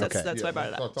about this. Please. That's Okay. why I brought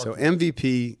it up. Talk So to me.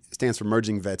 MVP stands for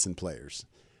Merging Vets and Players.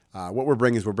 What we're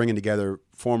bringing is we're bringing together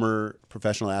former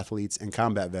professional athletes and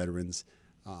combat veterans,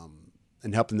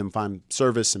 and helping them find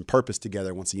service and purpose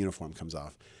together once the uniform comes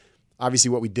off. Obviously,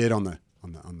 what we did on the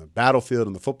battlefield,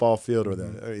 on the football field, or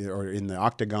or in the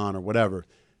octagon or whatever,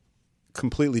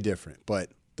 completely different.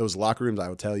 But those locker rooms, I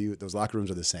will tell you, those locker rooms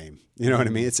are the same. You know what I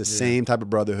mean? It's the same type of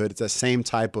brotherhood. It's the same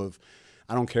type of,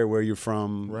 I don't care where you're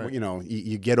from. Right. You know,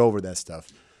 you get over that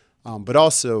stuff. But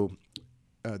also,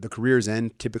 the careers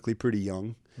end typically pretty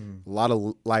young. A lot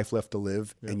of life left to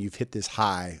live, and you've hit this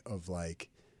high of like,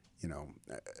 you know,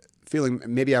 feeling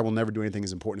maybe I will never do anything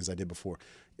as important as I did before.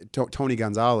 Tony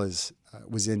Gonzalez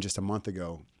was in just a month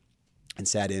ago and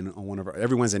sat in on one of our,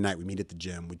 every Wednesday night we meet at the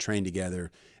gym, we train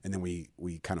together, and then we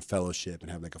kind of fellowship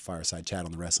and have like a fireside chat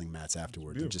on the wrestling mats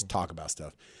afterwards and just talk about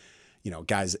stuff. You know,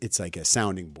 guys, it's like a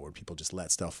sounding board. People just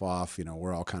let stuff off. You know,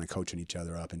 we're all kind of coaching each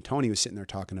other up. And Tony was sitting there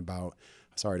talking about,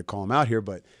 sorry to call him out here,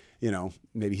 but, you know,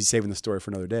 maybe he's saving the story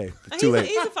for another day. But too late.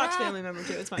 He's a Fox family member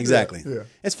too. It's fine. Exactly. Yeah.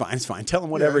 It's fine. It's fine. Tell him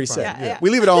whatever he it's said. fine. Yeah. We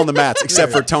leave it all on the mats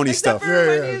except for Tony's stuff.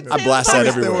 I blast that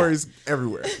everywhere. Stories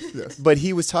everywhere. Yes. But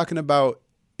he was talking about,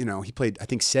 you know, he played, I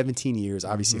think, 17 years,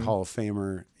 obviously Hall of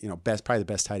Famer, you know, probably the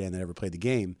best tight end that ever played the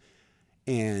game.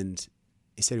 And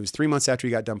he said it was 3 months after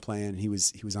he got done playing. He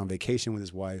was on vacation with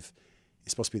his wife.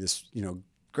 It's supposed to be this, you know,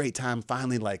 great time.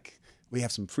 Finally, like, we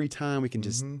have some free time. We can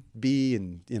just be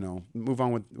and, you know, move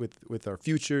on with our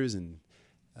futures and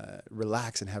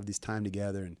relax and have this time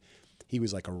together. And he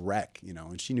was like a wreck, you know,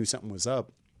 and she knew something was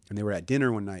up. And they were at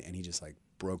dinner one night, and he just like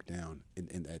broke down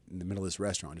in the middle of this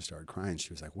restaurant and just started crying.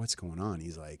 She was like, "What's going on?"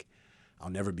 He's like, "I'll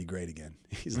never be great again."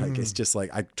 He's like, "It's just like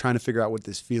I'm trying to figure out what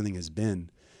this feeling has been,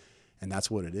 and that's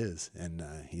what it is." And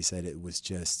he said it was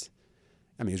just,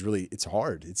 I mean, it's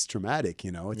hard. It's traumatic,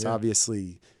 you know. It's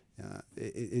obviously,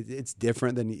 it's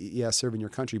different than, serving your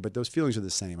country, but those feelings are the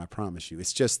same, I promise you.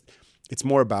 It's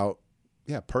more about,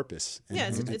 purpose.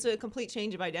 And, It's a complete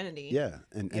change of identity. yeah.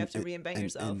 And You have to reinvent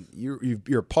yourself. And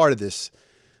you're a part of this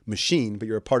machine, but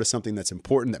you're a part of something that's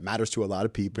important, that matters to a lot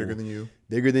of people. Bigger than you.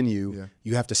 Bigger than you. Yeah.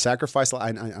 You have to sacrifice.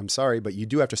 I'm sorry, but you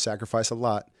do have to sacrifice a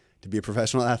lot to be a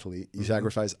professional athlete. You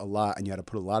sacrifice a lot, and you got to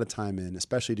put a lot of time in,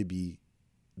 especially to be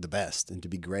the best and to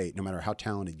be great, no matter how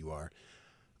talented you are.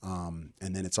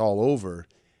 And then it's all over,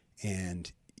 and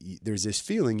there's this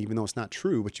feeling, even though it's not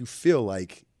true, but you feel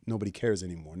like nobody cares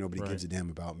anymore. Nobody gives a damn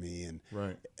about me, and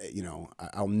you know,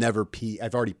 I'll never peak.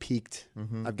 I've already peaked.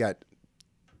 I've got,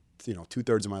 you know,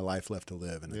 2/3 of my life left to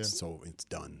live, and it's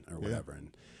done or whatever.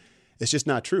 And it's just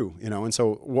not true, you know. And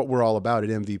so what we're all about at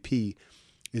MVP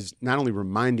is not only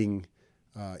reminding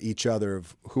each other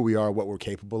of who we are, what we're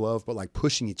capable of, but like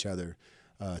pushing each other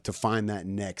to find that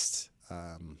next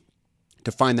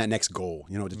goal,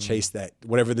 you know, to chase that,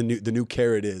 whatever the new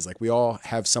carrot is. Like, we all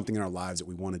have something in our lives that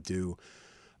we want to do,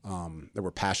 that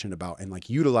we're passionate about, and like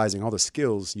utilizing all the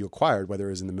skills you acquired, whether it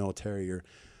was in the military or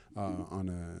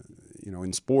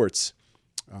in sports,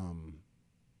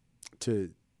 to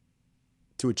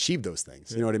achieve those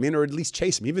things. You know what I mean? Or at least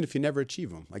chase them, even if you never achieve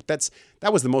them. Like, that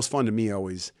was the most fun to me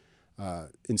always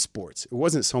in sports. It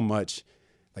wasn't so much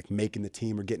like making the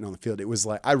team or getting on the field. It was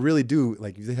like, I really do,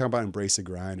 like, you talk about embrace the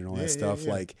grind and all that stuff.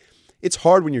 Yeah. Like, it's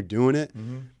hard when you're doing it,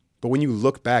 but when you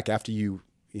look back after you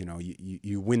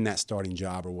win that starting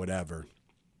job or whatever,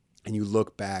 and you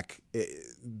look back,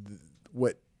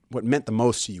 what meant the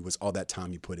most to you was all that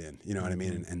time you put in, you know what I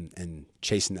mean? And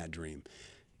chasing that dream.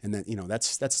 And then, you know,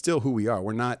 that's still who we are.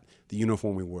 We're not the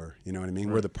uniform we were, you know what I mean?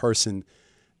 Right. We're the person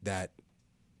that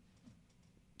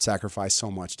sacrificed so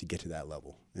much to get to that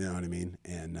level, you know what I mean?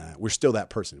 And we're still that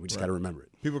person. We just got to remember it.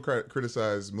 People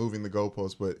criticize moving the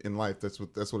goalposts, but in life, that's what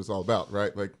it's all about,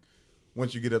 right? Like,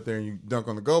 once you get up there and you dunk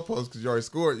on the goalpost because you already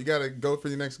scored, you got to go for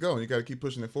your next goal, and you got to keep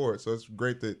pushing it forward. So it's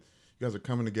great that you guys are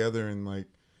coming together and like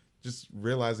just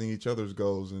realizing each other's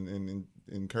goals and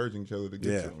encouraging each other to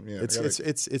get to them. Yeah,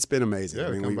 it's been amazing. Yeah,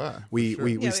 I mean, come by.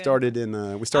 we started in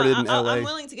LA. I'm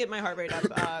willing to get my heart rate up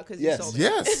because Yes. you sold it.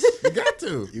 Yes, you got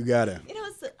to. You gotta. You know,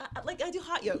 it's like I do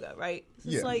hot yoga, right? So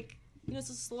it's Yeah. like, you know, it's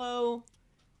a slow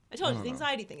I told you, the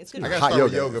anxiety thing. It's good. I for gotta you. Hot start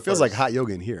with yoga. yoga It feels first. like hot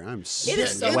yoga in here. I'm It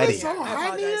is so sweaty. hot. I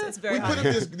apologize. It's very we hot. put up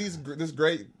we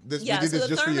Yeah, did so this the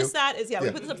just for you. thermostat is we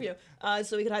put this up for you,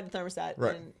 so we could hide the thermostat.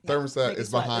 Right. And, Thermostat make it is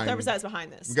sweat. behind- The thermostat is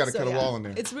behind this. We gotta cut a wall in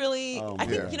there. It's really. I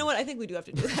think man. you know what? I think we do have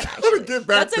to do that. Actually, get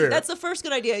back that's there. that's the first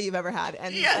good idea you've ever had,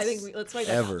 and I think let's write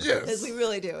that Ever. down, Yes. because we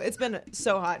really do. It's been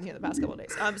so hot in here the past couple of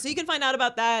days. So you can find out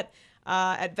about that.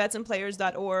 At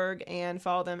vetsandplayers.org and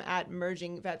follow them at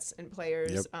Merging Vets and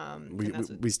Players. Yep. And that's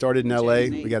what We started in Jay LA.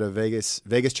 and Nate. We got a Vegas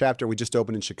chapter. We just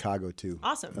opened in Chicago too.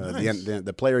 Awesome.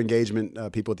 The player engagement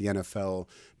people at the NFL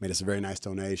made us a very nice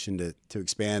donation to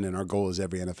expand, and our goal is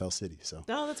every NFL city. So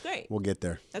No, that's great. we'll get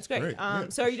there. That's great. Great, yeah.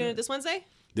 So are you doing it this Wednesday?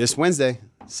 This Wednesday,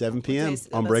 7 p.m. That's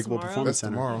Unbreakable tomorrow? Performance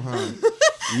That's Center. tomorrow,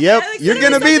 huh? Yep, Like, you're it's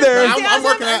gonna gonna be such a there. I'm enthusiasm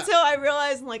working at- until I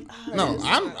realize I'm like,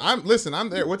 No, listen, I'm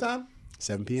there. What time?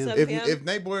 7 p.m. 7 If p.m.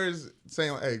 Nate Boyer is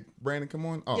saying, "Hey, Brandon, come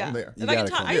on," yeah. I'm there. If I can gotta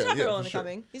talk, come. I can Yeah, talk yeah, Earl for into sure.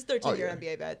 coming. He's 13-year yeah.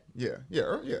 NBA vet.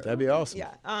 Yeah. That'd be awesome. Yeah.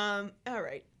 All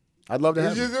right. I'd love to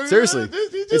have You him. just- Seriously, you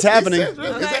just- it's happening. it's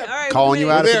happening. Okay. All right. Calling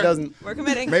you out if We're it there. doesn't. We're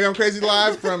committing. Maybe I'm crazy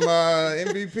live from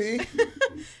MVP.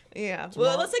 Yeah.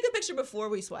 Well, let's take a picture before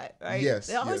we sweat, right? Yes,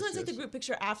 They always yes, want to take the yes. group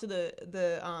picture after the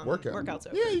Workout. workouts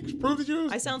over. Yeah, you can prove that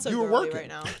I sound so you were girly working right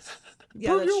now.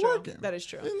 Yeah, Prove that's you're true. working. That is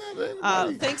true. Ain't that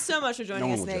anybody? Thanks so much for joining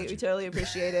No us, one will Nate. judge We you. totally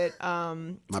appreciate it.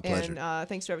 My pleasure. And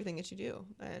thanks for everything that you do,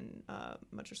 and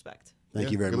much respect. Thank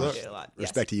Yeah, you very good much. luck. Appreciate it a lot.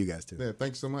 Respect to you guys too. Yeah,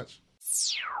 thanks so much.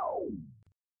 Yes.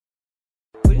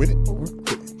 With it.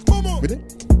 With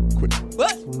it. Quit it.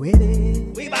 What?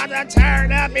 We about to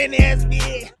turn up in this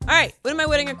bitch. All right. When am I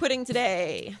wedding or quitting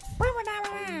today?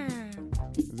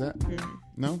 Is that?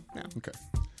 No? No. Okay.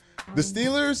 The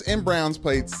Steelers and Browns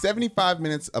played 75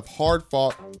 minutes of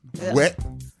hard-fought, wet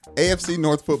AFC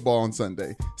North football on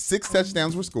Sunday. 6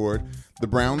 touchdowns were scored. The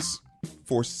Browns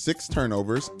forced 6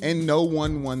 turnovers, and no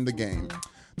one won the game.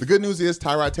 The good news is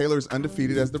Tyrod Taylor is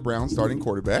undefeated as the Browns starting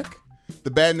quarterback.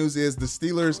 The bad news is the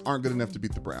Steelers aren't good enough to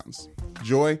beat the Browns.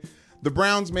 Joy, the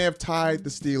Browns may have tied the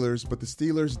Steelers, but the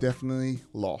Steelers definitely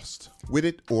lost. With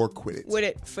it or quit it. With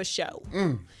it for show.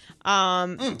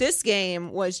 This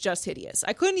game was just hideous.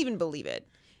 I couldn't even believe it.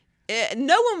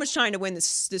 No one was trying to win this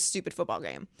stupid football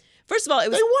game. First of all, it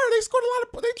was They scored a lot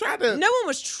of. They tried to. no one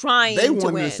was trying They to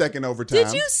won win. in the second overtime.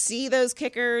 Did you see those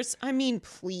kickers? I mean,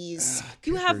 please.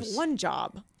 You have kickers. one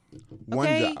job. One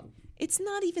Okay? job. It's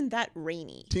not even that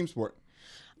rainy. Team sport.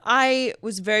 I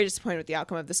was very disappointed with the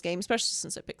outcome of this game, especially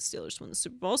since I picked Steelers to win the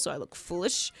Super Bowl, so I look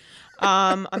foolish.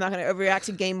 I'm not going to overreact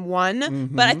to game one.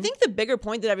 But I think the bigger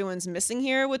point that everyone's missing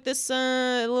here with this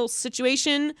little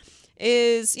situation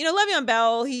is, Le'Veon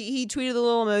Bell, he tweeted the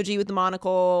little emoji with the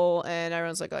monocle, and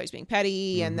everyone's like, oh, he's being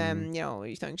petty. And then,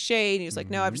 he's throwing shade. And he was like,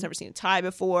 no, I've just never seen a tie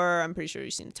before. I'm pretty sure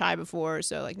you've seen a tie before.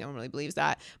 So, no one really believes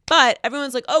that. But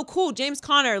everyone's like, oh, cool, James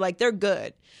Conner, they're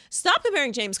good. Stop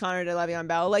comparing James Conner to Le'Veon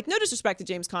Bell. No disrespect to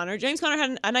James Conner. James Conner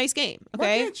had a nice game,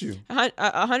 okay? Why can't you?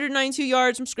 192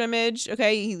 yards from scrimmage,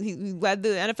 okay? He led the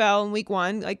NFL in week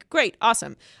 1. Great,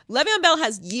 awesome. Le'Veon Bell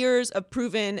has years of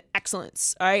proven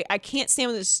excellence, all right? I can't stand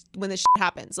when this shit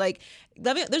happens.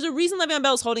 There's a reason Le'Veon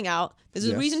Bell's holding out. There's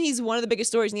a reason he's one of the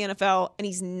biggest stories in the NFL, and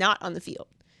he's not on the field.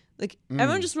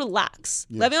 Everyone just relax.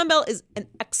 Le'Veon Bell is an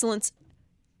excellent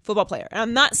football player. And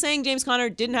I'm not saying James Conner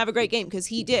didn't have a great game, because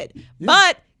he did.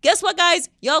 But guess what, guys?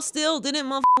 Y'all still didn't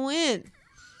motherfucking win.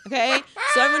 Okay?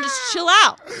 So everyone just chill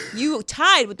out. You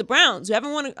tied with the Browns, who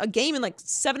haven't won a game in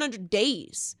 700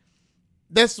 days.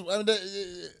 That's And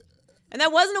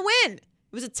that wasn't a win.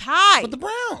 It was a tie. but the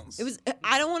Browns. It was.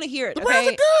 I don't want to hear it. The okay? Browns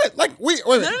are good. No,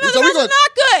 the Browns are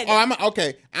not good. Oh,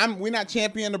 okay. We're not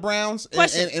championing the Browns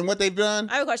and what they've done.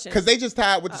 I have a question. Because they just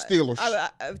tied with the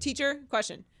Steelers. Teacher,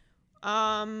 question.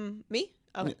 Me?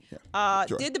 Okay.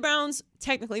 Sure. Did the Browns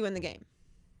technically win the game?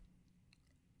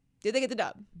 Did they get the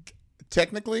dub?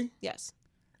 Technically, Yes.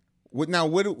 when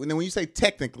you say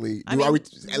technically, I mean, are we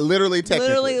literally technically?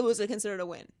 Literally, it was considered a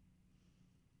win.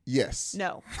 Yes.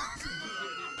 No.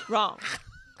 Wrong.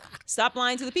 Stop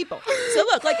lying to the people. So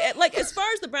look, as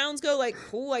far as the Browns go,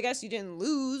 cool, I guess you didn't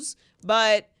lose,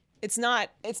 but it's not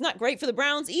great for the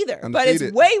Browns either. But it's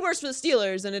Undefeated. way worse for the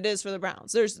Steelers than it is for the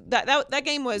Browns. There's that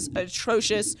game was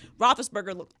atrocious.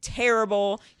 Roethlisberger looked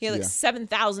terrible. He had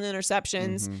 7,000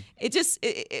 interceptions.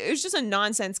 It was just a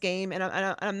nonsense game, and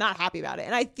I'm not happy about it.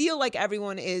 And I feel like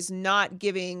everyone is not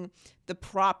giving the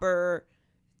proper.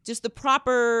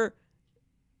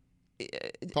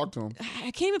 Talk to him. I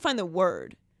can't even find the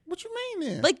word. What you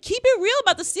mean then? Keep it real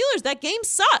about the Steelers. That game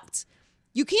sucked.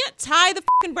 You can't tie the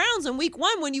fucking Browns in week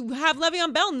 1 when you have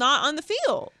Le'Veon Bell not on the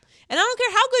field. And I don't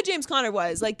care how good James Conner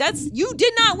was. You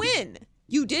did not win.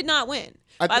 You did not win.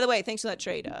 By the way, thanks for that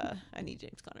trade. I need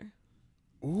James Conner.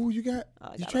 Ooh, you got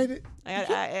traded? I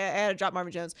had to drop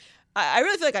Marvin Jones. I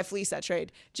really feel like I fleeced that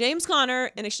trade. James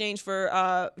Conner and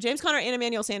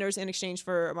Emmanuel Sanders in exchange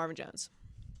for Marvin Jones.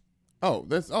 Oh,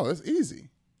 that's easy.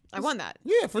 I won that.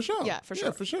 Yeah, for sure. Yeah, for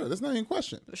sure. For sure. That's not even a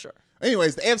question. For sure.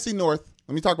 Anyways, the AFC North.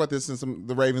 Let me talk about this since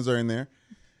the Ravens are in there.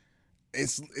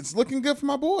 It's looking good for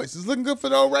my boys. It's looking good for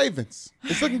the old Ravens.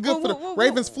 It's looking good for the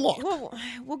Ravens flock.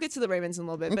 We'll get to the Ravens in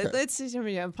a little bit, but let's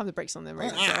pump the brakes on them.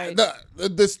 Ravens, right?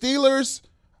 The Steelers,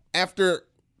 after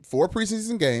 4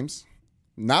 preseason games,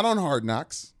 not on Hard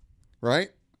Knocks, right?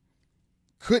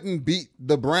 Couldn't beat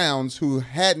the Browns, who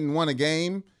hadn't won a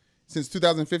game since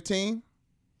 2015.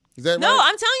 Is that no, right?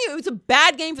 I'm telling you, it was a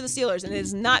bad game for the Steelers, and it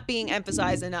is not being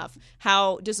emphasized enough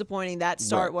how disappointing that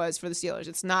start was for the Steelers.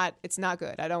 It's not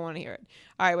good. I don't want to hear it.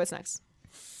 All right, what's next?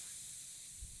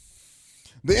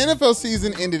 The NFL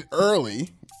season ended early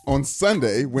on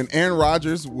Sunday when Aaron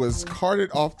Rodgers was carted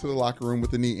off to the locker room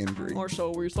with a knee injury. Or so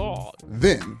we thought.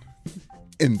 Then,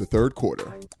 in the third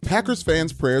quarter, Packers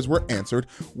fans' prayers were answered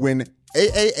when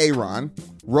Aaron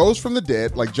rose from the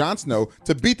dead like Jon Snow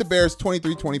to beat the Bears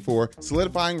 23-24,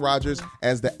 solidifying Rodgers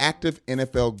as the active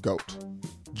NFL GOAT.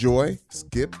 Joy,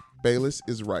 Skip Bayless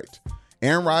is right.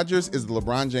 Aaron Rodgers is the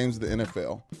LeBron James of the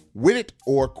NFL. With it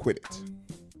or quit it.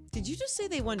 Did you just say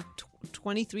they won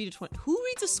 23-20? Who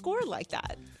reads a score like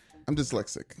that? I'm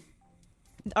dyslexic.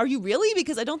 Are you really?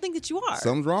 Because I don't think that you are.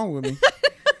 Something's wrong with me.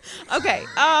 Okay.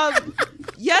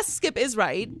 Yes, Skip is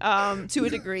right to a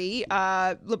degree.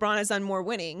 LeBron has done more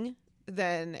winning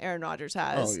than Aaron Rodgers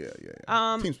has. Oh,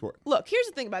 yeah. Team sport. Look, here's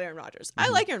the thing about Aaron Rodgers. I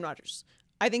like Aaron Rodgers.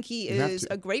 I think he is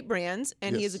a great brand,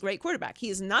 and he is a great quarterback. He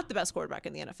is not the best quarterback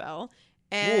in the NFL,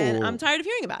 and Whoa. I'm tired of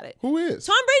hearing about it. Who is?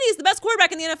 Tom Brady is the best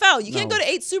quarterback in the NFL. You can't go to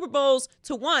 8 Super Bowls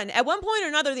to 1. At one point or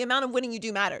another, the amount of winning you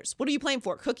do matters. What are you playing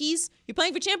for? Cookies? You're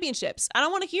playing for championships. I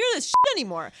don't want to hear this shit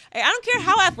anymore. I don't care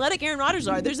how athletic Aaron Rodgers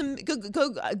are. There's go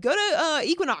to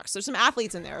Equinox. There's some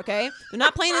athletes in there, okay? They're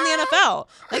not playing in the NFL.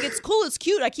 Like, it's cool. It's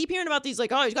cute. I keep hearing about these,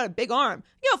 like, oh, he's got a big arm.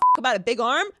 You know about a big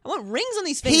arm. I want rings on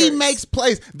these fingers. He makes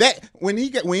plays. That when he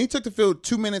took the field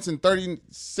 2 minutes and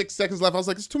 36 seconds left, I was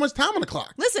like, it's too much time on the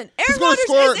clock. Listen, He's Aaron gonna Rodgers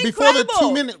score is before the incredible.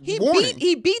 2-minute warning.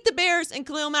 He beat the Bears and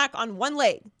Khalil Mack on one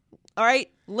leg. All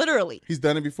right, literally. He's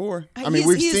done it before. I mean,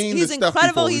 we've seen he's this stuff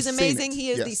incredible. before. He's We've seen amazing. it. He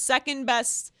is the second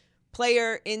best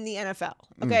player in the NFL.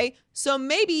 Okay, so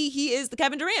maybe he is the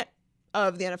Kevin Durant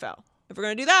of the NFL. If we're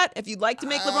gonna do that, if you'd like to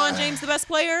make LeBron James the best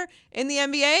player in the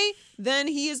NBA, then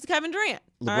he is the Kevin Durant.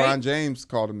 LeBron James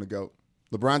called him the GOAT.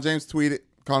 LeBron James tweeted,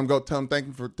 called him GOAT, tell him thank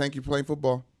you for playing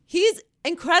football. He's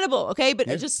incredible, okay? But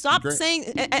Yeah, just stop great. saying,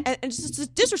 and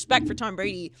just disrespect for Tom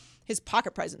Brady, his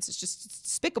pocket presence is just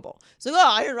despicable. It's like,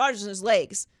 oh, Aaron Rodgers and his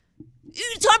legs.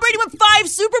 Tom Brady won 5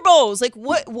 Super Bowls. Like,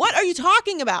 what are you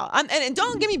talking about? And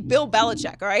don't give me Bill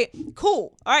Belichick, all right?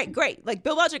 Cool. All right, great. Like,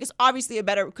 Bill Belichick is obviously a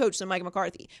better coach than Mike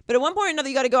McCarthy. But at one point or another,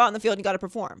 you got to go out on the field and you got to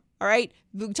perform, all right?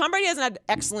 Tom Brady hasn't had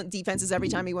excellent defenses every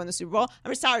time he won the Super Bowl.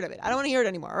 I'm just tired of it. I don't want to hear it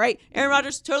anymore, all right? Aaron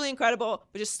Rodgers, totally incredible,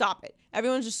 but just stop it.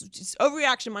 Everyone's just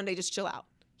overreaction Monday, just chill out.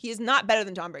 He is not better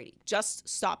than Tom Brady. Just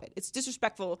stop it. It's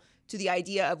disrespectful to the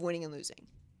idea of winning and losing.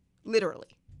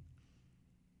 Literally.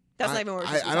 That's not even what we're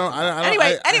supposed to be talking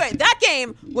about. Anyway, that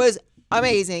game was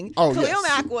amazing. Oh, Khalil yes.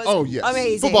 Mack was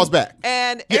amazing. Football's back.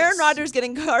 And Yes. Aaron Rodgers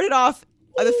getting carted off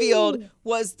of the field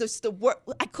was the worst.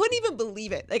 I couldn't even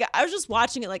believe it. Like, I was just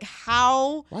watching it like,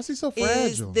 how Why is he so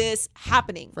is fragile? this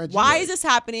happening? Fragile. Why is this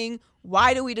happening?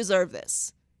 Why do we deserve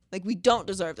this? Like, we don't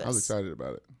deserve this. I was excited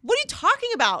about it. What are you talking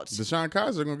about? Deshaun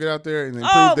Kaiser going to get out there and prove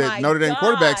Oh, that my Notre Dame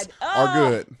God. quarterbacks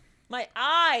are good. My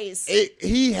eyes.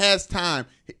 He has time.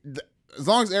 As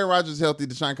long as Aaron Rodgers is healthy,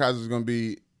 Deshaun Kaiser is going to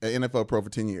be an NFL pro for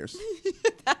 10 years.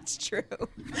 That's true.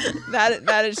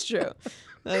 That is true.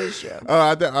 That is true.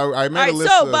 I made All a right,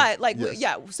 list so of, but like yes.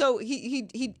 yeah, so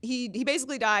he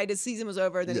basically died. His season was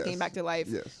over. Then Yes. he came back to life,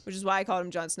 Yes. which is why I called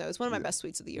him Jon Snow. It's one of my best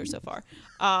tweets of the year so far.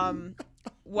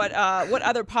 What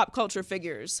other pop culture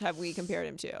figures have we compared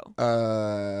him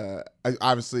to?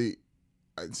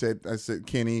 I said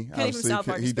Kenny. from Obviously, South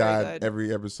Park he is very died good.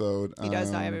 every episode. He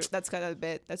does die. That's kind of the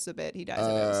bit. That's the bit. He dies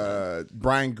every episode.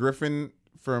 Brian Griffin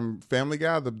from Family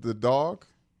Guy, the dog,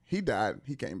 he died.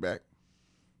 He came back.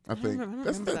 I think don't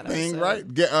that's remember the that thing,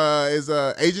 episode. right? Is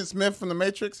Agent Smith from The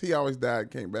Matrix? He always died,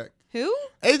 came back. Who?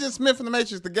 Agent Smith from The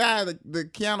Matrix, the guy that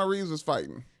Keanu Reeves was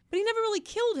fighting. But he never really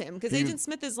killed him because Agent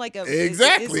Smith is like a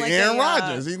Exactly, is like Aaron a,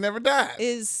 Rodgers. He never died.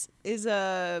 Is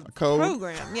a code.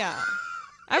 program. Yeah.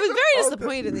 I was very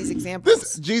disappointed in these examples.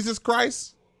 This Jesus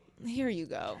Christ, Here you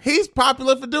go. he's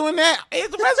popular for doing that. It's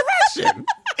the resurrection,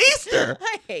 Easter.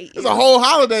 I hate you. There's a whole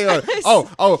holiday on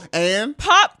it. And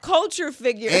Pop culture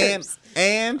figures.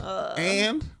 and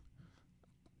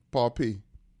Paul P.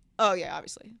 Oh yeah,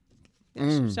 obviously.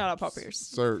 Yeah, shout out Paul Pierce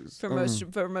Sir,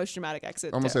 for most dramatic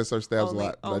exit. I'm gonna say Sir Stabs a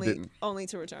lot, but I didn't. Only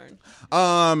to return.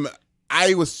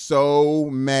 I was so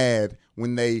mad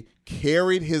when they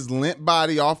carried his limp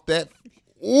body off that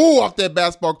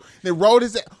basketball. They rolled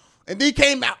his, and then he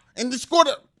came out and they scored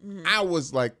it. I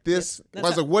was like, this. I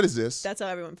was like, what is this? That's how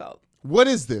everyone felt. What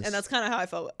is this? And that's kind of how I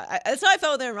felt. That's how I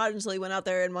felt with Aaron Rodgers until he went out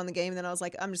there and won the game. And then I was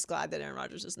like, I'm just glad that Aaron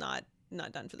Rodgers is not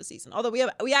done for the season. Although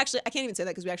I can't even say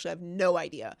that because we actually have no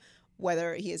idea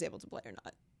whether he is able to play or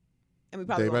not. And we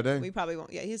probably day by day. We probably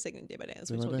won't. Yeah, he's taking it day by day.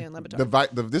 That's what we told Dan Le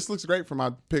Batard. This looks great for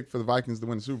my pick for the Vikings to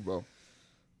win the Super Bowl.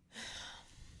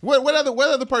 What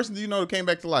other person do you know that came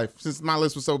back to life since my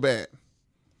list was so bad?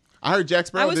 I heard Jack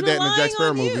Sparrow did that in the Jack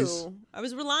Sparrow movies. I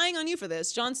was relying on you for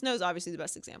this. Jon Snow's obviously the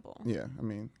best example. Yeah, I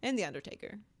mean. And The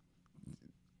Undertaker.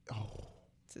 Oh.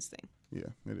 It's his thing. Yeah,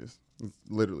 it is. It's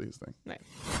literally his thing. Right.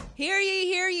 Hear ye,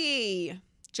 hear ye.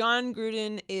 Jon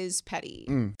Gruden is petty.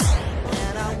 And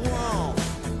I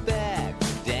won't back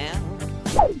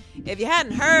down. If you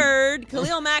hadn't heard,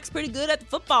 Khalil Mack's pretty good at the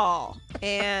football.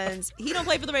 And he don't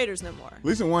play for the Raiders no more. At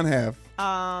least in one half.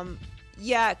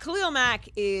 Yeah, Khalil Mack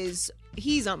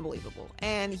he's unbelievable.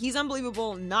 And he's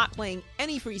unbelievable not playing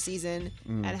any preseason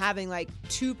and having like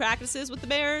 2 practices with the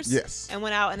Bears. Yes. And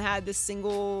went out and had the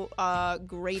single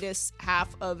greatest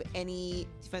half of any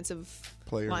defensive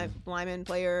lineman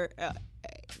player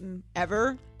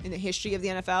ever in the history of the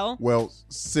NFL. Well,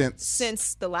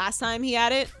 since the last time he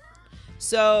had it.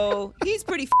 So he's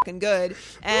pretty fucking good.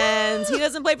 And he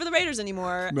doesn't play for the Raiders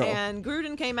anymore. No. And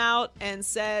Gruden came out and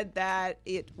said that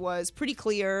it was pretty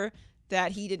clear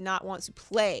that he did not want to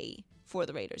play for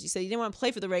the Raiders. He said he didn't want to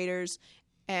play for the Raiders,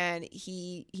 and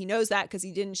he knows that because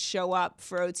he didn't show up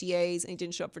for OTAs and he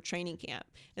didn't show up for training camp.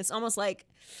 And it's almost like,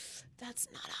 that's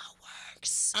not how it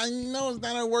works. I know it's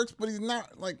not how it works, but he's not.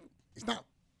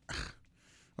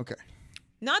 Okay.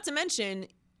 Not to mention,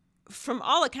 from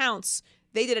all accounts,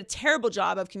 they did a terrible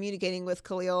job of communicating with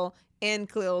Khalil and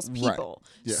Khalil's people.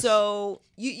 Right. Yes. So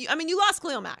you lost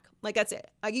Khalil Mack. Like, that's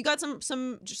it. Like, you got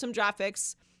some draft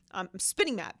picks. I'm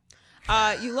spitting that.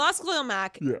 You lost Khalil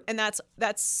Mack, and that's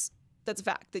a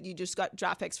fact that you just got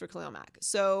draft picks for Khalil Mack.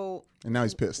 So and now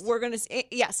he's pissed. We're gonna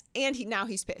and now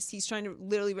he's pissed. He's trying to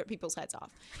literally rip people's heads off,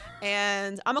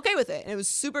 and I'm okay with it. And it was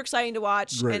super exciting to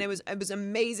watch, and it was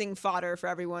amazing fodder for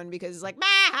everyone because it's like,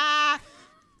 bah!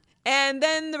 And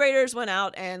then the Raiders went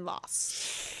out and lost.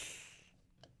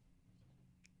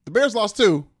 The Bears lost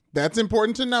too. That's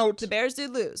important to note. The Bears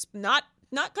did lose, not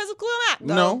because of Khalil Mack.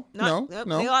 No.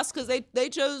 They lost because they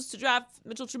chose to draft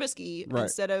Mitchell Trubisky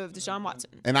instead of Deshaun Watson.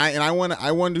 And I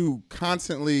want to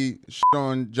constantly shit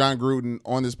on Jon Gruden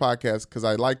on this podcast because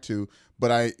I like to,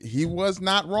 but he was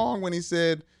not wrong when he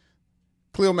said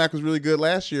Khalil Mack was really good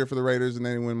last year for the Raiders and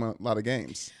then he won a lot of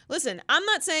games. Listen, I'm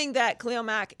not saying that Khalil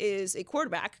Mack is a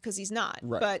quarterback because he's not.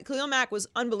 Right. But Khalil Mack was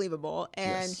unbelievable,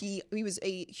 and he was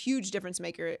a huge difference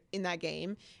maker in that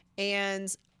game.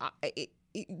 And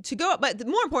to go up, but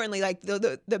more importantly, like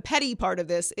the petty part of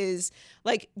this is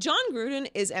like Jon Gruden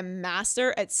is a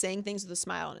master at saying things with a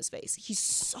smile on his face. He's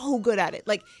so good at it.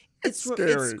 Like it's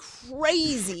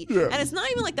crazy, and it's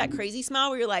not even like that crazy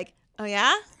smile where you're like, oh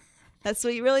yeah. That's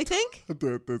what you really think?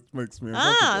 That makes me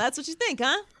uncomfortable. That's what you think,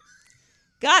 huh?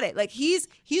 Got it. Like he's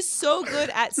so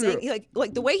good at saying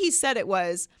like the way he said it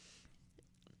was,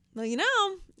 well,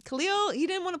 Khalil, he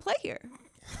didn't want to play here.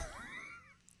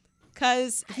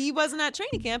 Because he wasn't at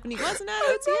training camp and he wasn't at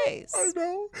OTAs. I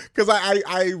know. Because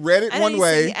I read it and one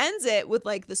way. He ends it with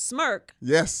like the smirk.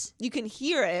 Yes. You can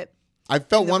hear it. I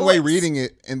felt one way reading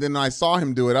it, and then I saw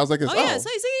him do it. I was like, yeah, so he didn't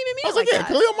even mean I was like, that.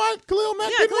 Khalil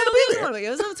Mack didn't want to be there.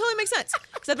 It totally makes sense.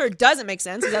 Except for it doesn't make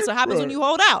sense, because that's what happens when you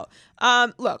hold out.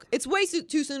 Look, it's way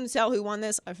too soon to tell who won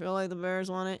this. I feel like the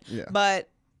Bears won it. Yeah. But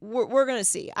we're gonna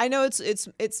see. I know it's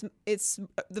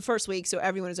the first week, so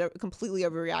everyone is completely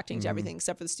overreacting to everything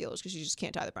except for the Steelers because you just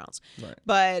can't tie the Browns. Right.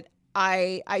 But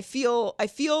I feel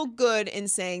good in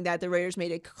saying that the Raiders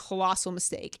made a colossal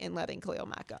mistake in letting Khalil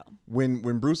Mack go. When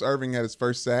Bruce Irving had his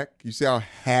first sack, you see how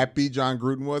happy Jon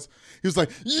Gruden was? He was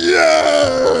like,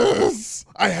 yes!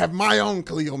 I have my own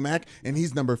Khalil Mack, and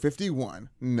he's number 51.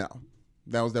 No.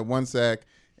 That was that one sack,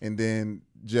 and then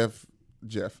Jared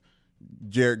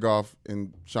Goff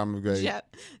and Sean McVay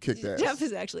kicked ass. Jeff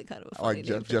is actually kind of a funny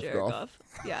name for Jeff Jared Goff. Goff.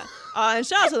 Yeah. And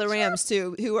shout out to the Rams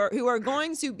too, who are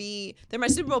going to be, they're my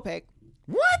Super Bowl pick.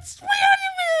 What? We already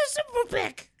made a Super Bowl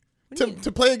pick.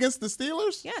 To play against the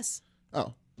Steelers? Yes.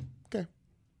 Oh, okay.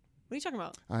 What are you talking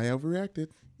about? I overreacted.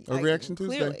 Overreaction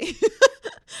Tuesday. Clearly.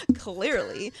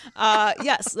 Clearly.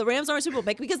 Yes, the Rams aren't Super Bowl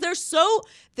pick because they're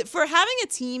for having a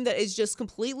team that is just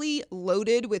completely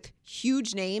loaded with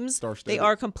huge names, they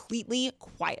are completely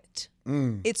quiet.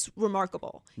 It's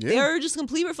remarkable. Yeah. They're just a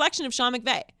complete reflection of Sean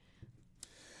McVay.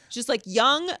 Just like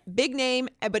young, big name,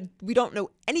 but we don't know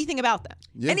anything about them.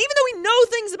 Yeah. And even though we know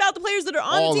things about the players that are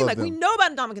on All the team, of like we them. know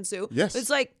about Ndamukong Suh, Yes. but it's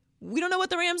like we don't know what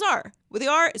the Rams are. What they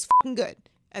are is fucking good.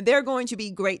 And they're going to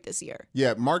be great this year.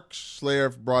 Yeah, Mark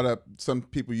Schlereth brought up some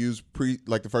people use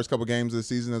the first couple games of the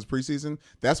season as preseason.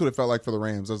 That's what it felt like for the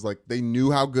Rams. I was like, they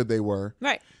knew how good they were.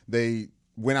 Right. They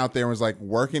went out there and was like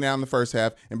working out in the first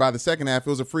half. And by the second half, it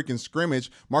was a freaking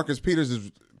scrimmage. Marcus Peters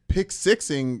is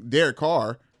pick-sixing Derek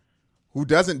Carr, who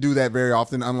doesn't do that very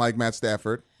often, unlike Matt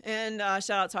Stafford. And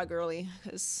shout out Todd Gurley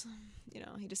because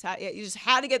he just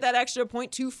had to get that extra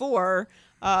 0.24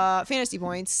 fantasy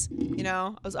points.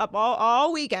 I was up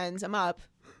all weekends. I'm up.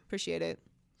 Appreciate it.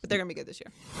 But they're gonna be good this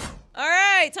year. All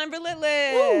right, time for Lit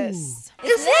List.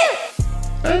 It's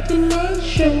lit.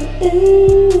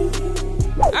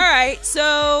 All right,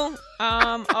 so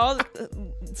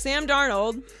Sam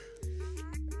Darnold.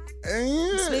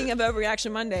 Speaking of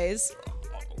Overreaction Mondays.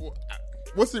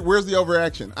 Where's the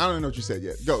overreaction? I don't even know what you said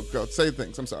yet. Go. Say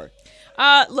things. I'm sorry.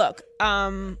 Look,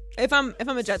 if I'm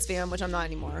a Jets fan, which I'm not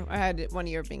anymore, I had 1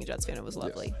 year of being a Jets fan. It was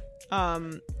lovely.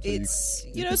 Yes.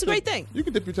 It's a great thing. You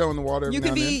can dip your toe in the water. You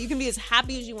can be as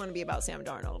happy as you want to be about Sam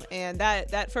Darnold, and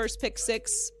that first pick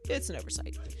six, it's an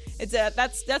oversight.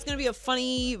 That's going to be a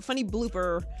funny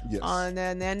blooper on the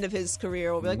end of his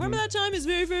career. We'll be like, remember that time his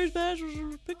very first pass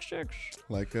was pick six?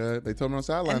 Like they told him on the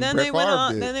sideline. And then Brett they went Favre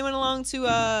on. did. Then they went along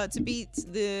to beat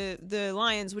the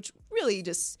Lions, which really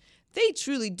they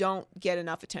truly don't get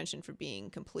enough attention for being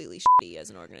completely shitty as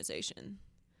an organization.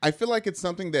 I feel like it's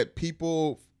something that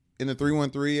people in the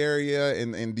 313 area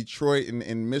in Detroit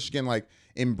and Michigan like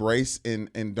embrace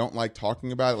and don't like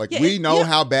talking about it. Like we know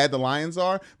how bad the Lions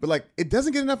are, but like it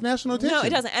doesn't get enough national attention. No, it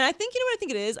doesn't. And I think what I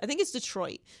think it is. I think it's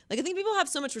Detroit. Like I think people have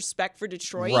so much respect for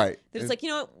Detroit right. that it's like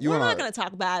we're not going to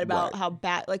talk bad about how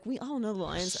bad. Like we all know the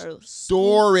Lions are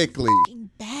historically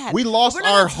bad. We lost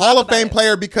our Hall of Fame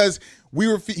player because we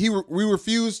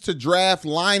refused to draft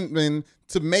linemen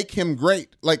to make him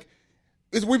great. Like.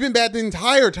 We've been bad the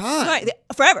entire time. Right,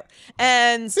 forever.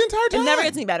 And the entire time. It never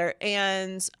gets any better.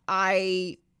 And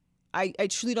I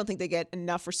truly don't think they get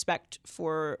enough respect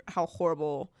for how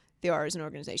horrible they are as an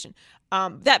organization.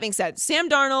 That being said, Sam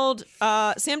Darnold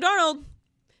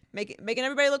making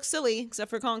everybody look silly except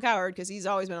for Colin Cowherd because he's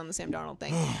always been on the Sam Darnold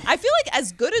thing. I feel like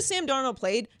as good as Sam Darnold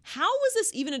played, how was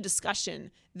this even a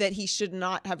discussion that he should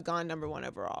not have gone number 1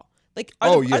 overall? Like,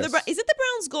 is it the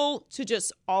Browns' goal to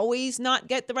just always not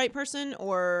get the right person,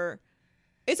 or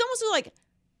it's almost like,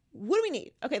 what do we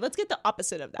need? Okay, let's get the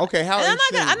opposite of that. Okay, I'm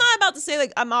not about to say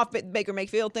like I'm off Baker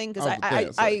Mayfield thing because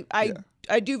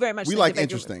I do very much think like that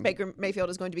interesting. Baker Mayfield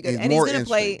is going to be good, He's and more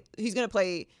he's going to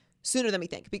play sooner than we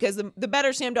think because the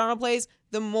better Sam Darnold plays,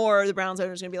 the more the Browns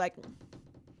owners are going to be like,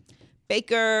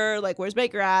 Baker, like where's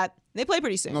Baker at? And they play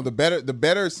pretty soon. No, the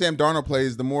better Sam Darnold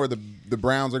plays, the more the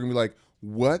Browns are going to be like,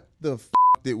 what the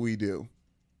did we do?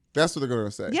 That's what they're going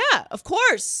to say. Yeah, of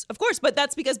course. But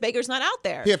that's because Baker's not out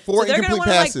there. He had 4 so incomplete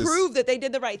they're passes. They're going to prove that they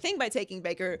did the right thing by taking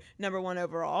Baker number 1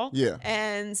 overall. Yeah.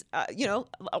 And,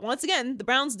 once again, the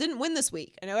Browns didn't win this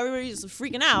week. I know everybody's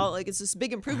freaking out. Like, it's this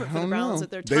big improvement for the Browns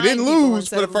that they're tying They didn't people lose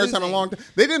instead for the of first time in a losing. long time.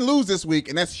 They didn't lose this week,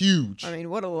 and that's huge. I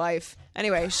mean, what a life.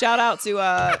 Anyway, shout out to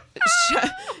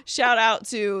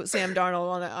Sam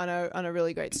Darnold on a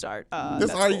really great start.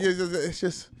 That's all you get. It's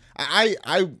just I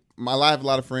have a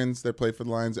lot of friends that play for the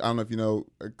Lions. I don't know if you know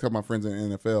a couple of my friends in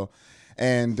the NFL,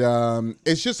 and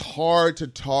it's just hard to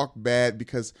talk bad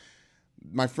because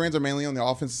my friends are mainly on the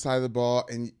offensive side of the ball,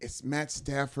 and it's Matt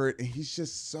Stafford, and he's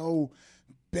just so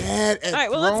bad at all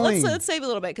right, well, throwing. let's save a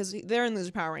little bit because they're in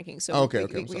loser power rankings, so Okay,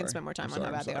 we I'm can spend more time sorry,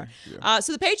 on how bad they are. Yeah.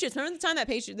 So the Patriots, remember the time that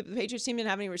the Patriots team didn't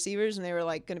have any receivers and they were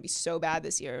like going to be so bad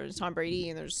this year? There's Tom Brady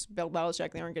and there's Bill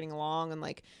Belichick. They weren't getting along and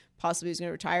like possibly he's going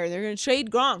to retire. They're going to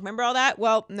trade Gronk. Remember all that?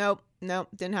 Well, nope,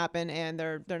 didn't happen, and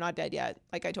they're not dead yet.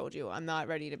 Like I told you, I'm not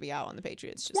ready to be out on the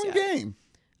Patriots just One yet. game.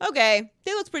 Okay,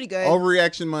 they look pretty good.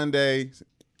 Overreaction Monday.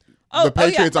 The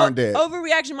Patriots aren't dead.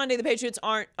 Overreaction Monday. The Patriots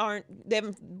aren't. They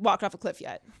haven't walked off a cliff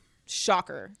yet.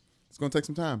 Shocker. It's going to take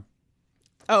some time.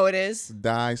 Oh, it is?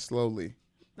 Die slowly.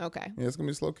 Okay. Yeah, it's going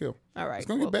to be a slow kill. All right. It's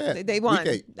going to get bad. They won.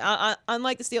 Week 8.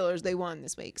 Unlike the Steelers, they won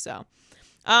this week. So,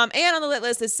 and on the lit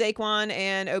list is Saquon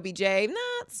and OBJ.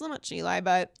 Not so much Eli,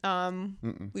 but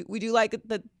we do like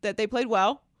that they played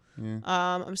well. Yeah.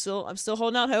 I'm still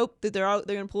holding out hope that they're going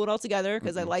to pull it all together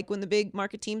because I like when the big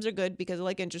market teams are good because I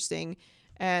like interesting.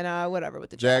 And whatever with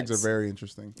the Jags Jags. are very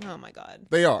interesting. Oh my God.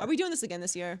 They are. Are we doing this again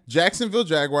this year? Jacksonville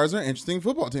Jaguars are an interesting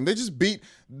football team. They just beat.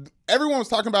 Everyone was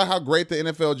talking about how great the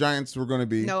NFL Giants were going to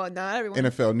be. No, not everyone.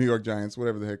 NFL, New York Giants,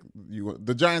 whatever the heck you want.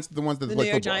 The Giants, the ones that The play New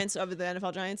York football. Giants over the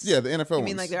NFL Giants? Yeah, the NFL You ones.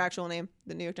 mean like their actual name?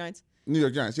 The New York Giants? New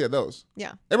York Giants, yeah, those.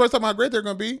 Yeah. Everybody's talking about how great they're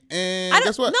going to be, and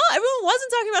guess what? No, everyone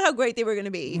wasn't talking about how great they were going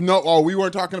to be. No, we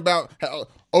weren't talking about how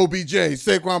OBJ,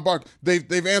 Saquon Barkley.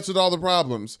 They've answered all the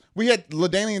problems. We had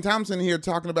LaDainian Thompson here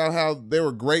talking about how they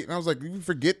were great, and I was like, you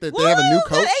forget that they have a new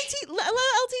coach. Let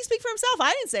LT speak for himself.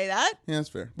 I didn't say that. Yeah, that's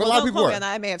fair. But Well, a lot of don't people quote were. me on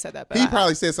that. I may have said that. But He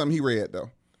probably said something he read though,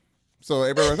 so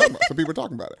everybody was talking about. So people were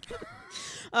talking about it.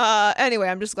 Anyway,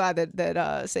 I'm just glad that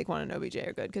Saquon and OBJ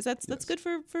are good because that's good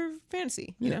for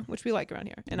fantasy, you know, which we like around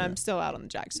here. And I'm still out on the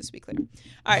Jags, to be clear.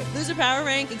 All right, loser power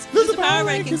rankings. Loser power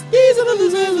rankings. These are the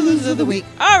losers of the week.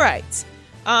 All right.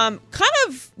 Kind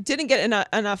of didn't get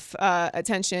enough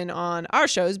attention on our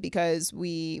shows because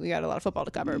we got a lot of football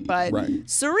to cover. But Right.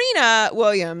 Serena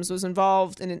Williams was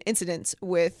involved in an incident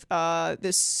with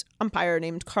this umpire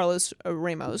named Carlos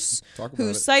Ramos, Talk about who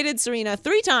it. cited Serena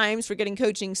 3 times for getting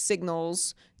coaching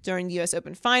signals during the U.S.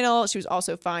 Open final. She was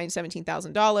also fined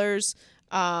 $17,000,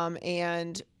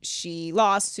 and she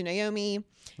lost to Naomi.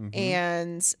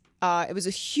 And it was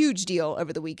a huge deal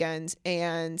over the weekend,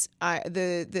 and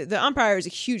the umpire is a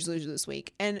huge loser this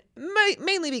week, and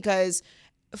mainly because,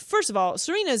 first of all,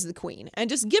 Serena is the queen, and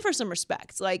just give her some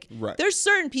respect. Like, Right. there's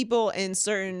certain people in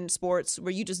certain sports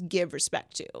where you just give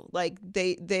respect to, like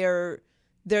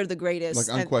they're the greatest, Like,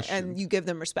 and unquestioned. you give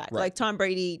them respect. Right. Like Tom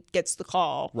Brady gets the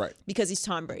call, Right. because he's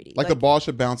Tom Brady. Like the ball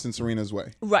should bounce in Serena's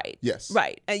way. Right. Yes.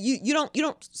 Right. You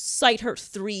don't cite her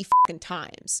 3 fucking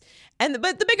times.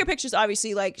 But the bigger picture is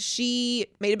obviously like she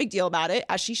made a big deal about it,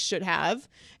 as she should have.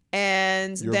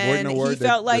 And You're then avoiding a word he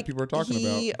felt that like people are talking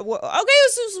it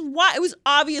was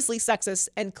obviously sexist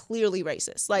and clearly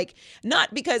racist. Like,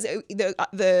 not because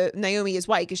the Naomi is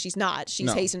white, because she's not. She's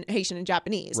No. Haitian and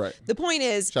Japanese. Right. The point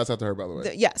is, Shouts out to her, by the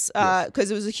way. yes, because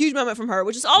it was a huge moment from her,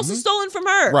 which is also stolen from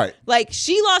her. Right. Like,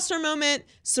 she lost her moment.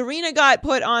 Serena got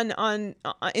put on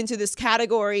into this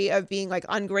category of being like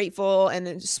ungrateful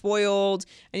and spoiled.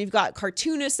 And you've got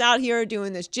cartoonists out here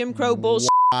doing this Jim Crow bullshit.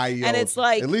 And it's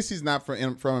like, at least he's not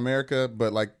from America,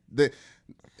 but like the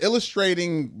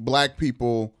illustrating black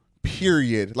people,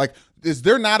 period. Like, is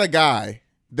there not a guy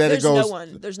that there's it goes? no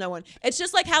one. There's no one. It's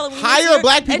just like Halloween. Hire this year.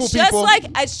 black people, It's just people.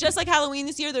 it's just like Halloween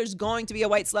this year. There's going to be a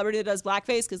white celebrity that does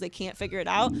blackface because they can't figure it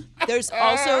out. There's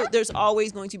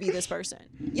always going to be this person.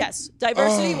 Yes,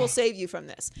 diversity will save you from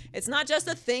this. It's not just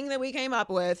a thing that we came up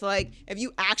with. Like, if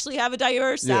you actually have a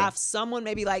diverse staff, someone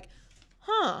may be like,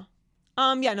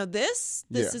 this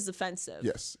Yeah. is offensive.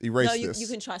 Yes, erase No, this. you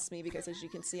can trust me, because as you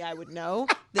can see, I would know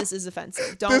this is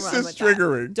offensive. Don't This run is with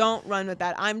triggering. that. Don't run with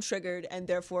that. I'm triggered, and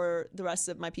therefore the rest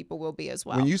of my people will be as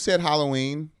well. When you said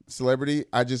Halloween celebrity,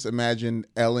 I just imagined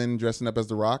Ellen dressing up as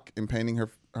The Rock and painting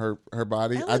her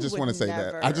body. I Ellen just would want to say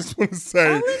never. that. I just want to say.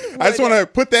 Ellen I just want would to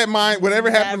put that mind.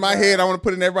 Whatever happened in my never. head, I want to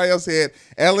put in everybody else's head.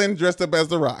 Ellen dressed up as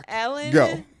The Rock. Ellen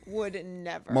Go. would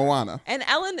never. Moana. And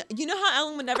Ellen, you know how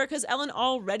Ellen would never? Because Ellen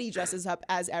already dresses up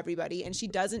as everybody, and she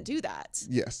doesn't do that.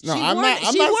 Yes. No, She I'm wore- not.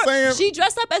 I'm she not wore- saying. She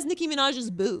dressed up as Nicki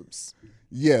Minaj's boobs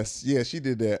Yes. Yeah. She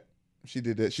did that. She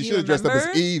did that. She You should have dressed up as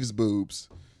remember? Eve's boobs.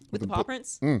 with the paw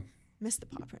prints. Missed the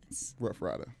paw prints. Rough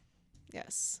Rider.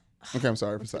 Yes. Okay, I'm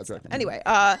sorry for sidetracking. Anyway,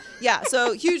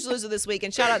 so huge loser this week,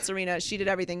 and shout out Serena. She did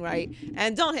everything right.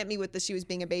 And don't hit me with she was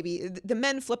being a baby. The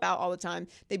men flip out all the time.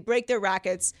 They break their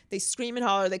rackets. They scream and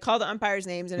holler. They call the umpires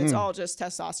names, and it's all just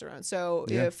testosterone. So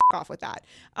f off with that.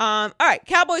 All right,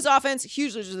 Cowboys offense,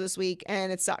 huge loser this week,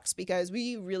 and it sucks because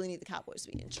we really need the Cowboys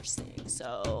to be interesting.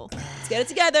 So let's get it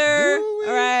together. All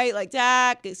right, like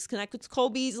Dak, connect with Cole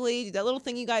Beasley, do that little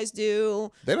thing you guys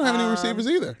do. They don't have any receivers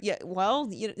either. Yeah, well,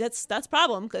 that's a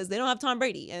problem because they don't have Tom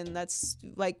Brady, and that's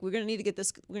like we're gonna need to get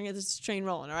this. We're gonna get this train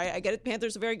rolling. All right, I get it.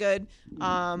 Panthers are very good.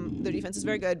 Their defense is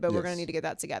very good, but we're Yes. gonna need to get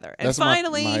that together. And That's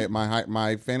finally,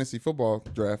 my fantasy football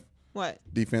draft what?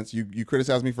 defense. You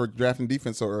criticized me for drafting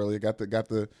defense so early. Got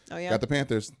the Oh, yeah? got the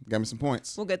Panthers. Got me some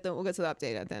points. We'll get to the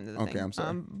update at the end of the Okay, thing. I'm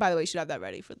sorry. By the way, you should have that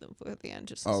ready for the end.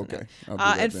 Just so you Okay. know. I'll do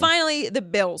that And then. finally, the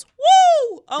Bills.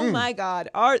 Woo! Oh my God,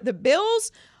 the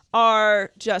Bills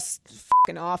are just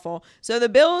fucking awful. So the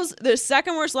Bills, their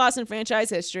second worst loss in franchise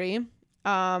history.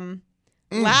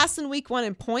 Last in week 1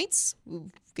 in points. Ooh,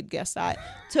 could guess that.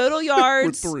 Total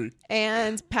yards 3.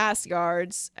 and pass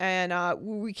yards. And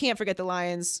we can't forget the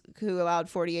Lions, who allowed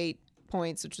 48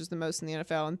 points, which was the most in the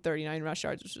NFL, and 39 rush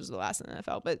yards, which was the last in the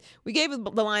NFL. But we gave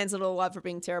the Lions a little love for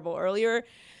being terrible earlier.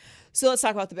 So let's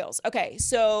talk about the Bills. Okay,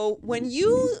 so when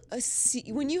you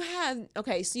had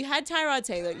Tyrod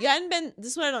Taylor, you hadn't been. This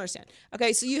is what I don't understand.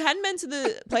 Okay, so you hadn't been to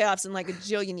the playoffs in like a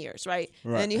jillion years, right?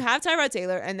 And then you have Tyrod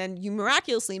Taylor, and then you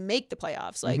miraculously make the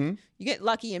playoffs. Like you get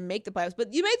lucky and make the playoffs,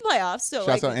 but you made the playoffs. So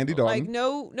Shouts out Andy Dalton. Like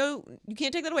no, you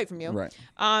can't take that away from you. Right.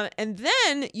 And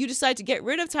then you decide to get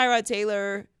rid of Tyrod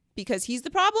Taylor because he's the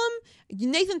problem.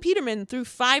 Nathan Peterman threw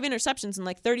 5 interceptions in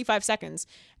like 35 seconds,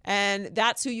 and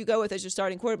that's who you go with as your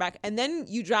starting quarterback. And then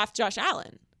you draft Josh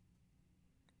Allen.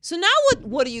 So now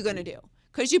what are you going to do?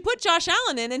 Because you put Josh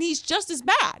Allen in, and he's just as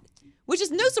bad, which is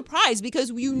no surprise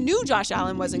because you knew Josh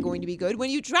Allen wasn't going to be good when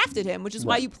you drafted him, which is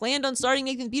why you planned on starting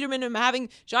Nathan Peterman and having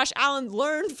Josh Allen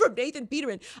learn from Nathan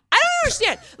Peterman. I don't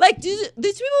understand. Like, do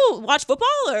these people watch football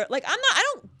or like? I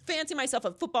don't fancy myself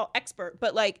a football expert,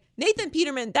 but like Nathan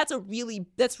Peterman, that's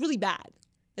really bad.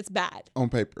 It's bad On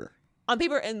paper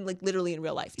and like literally in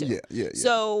real life too. Yeah.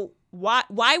 So why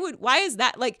is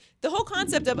that? Like the whole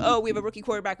concept of we have a rookie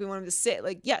quarterback, we want him to sit.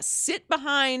 Like yes, sit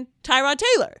behind Tyrod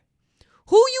Taylor,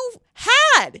 who you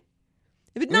had,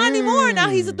 but not anymore. Now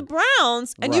he's at the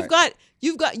Browns, and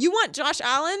you want Josh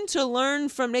Allen to learn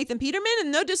from Nathan Peterman,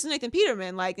 and no diss to Nathan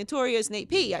Peterman, like notorious Nate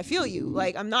P. I feel you.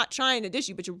 Like I'm not trying to dish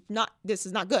you, but you're not. This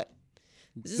is not good.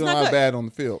 This is Still not not good. bad on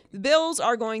the field. The Bills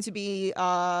are going to be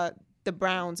the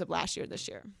Browns of last year this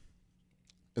year.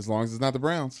 As long as it's not the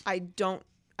Browns. I don't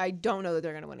know that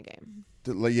they're going to win a game.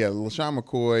 LaShawn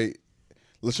McCoy.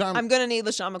 I'm going to need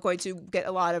LaShawn McCoy to get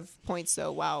a lot of points,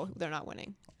 though, while they're not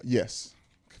winning. Yes.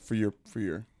 For your.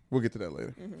 We'll get to that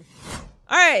later.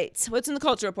 All right. What's in the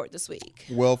culture report this week?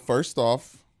 Well, first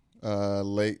off,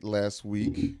 late last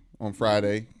week on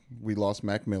Friday, we lost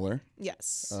Mac Miller.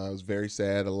 Yes. It was very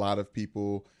sad. A lot of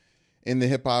people in the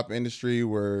hip hop industry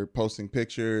were posting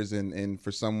pictures, and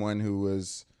for someone who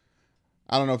was,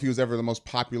 I don't know if he was ever the most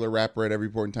popular rapper at every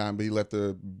point in time, but he left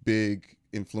a big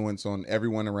influence on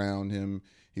everyone around him.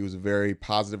 He was a very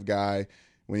positive guy.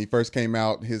 When he first came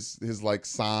out, his like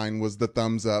sign was the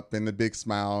thumbs up and the big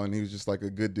smile, and he was just like a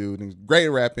good dude. And he was great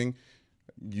at rapping.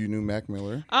 You knew Mac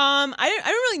Miller? I don't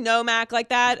really know Mac like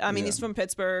that. I mean, he's from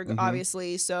Pittsburgh,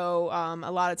 obviously, so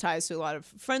a lot of ties to a lot of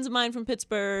friends of mine from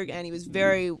Pittsburgh, and he was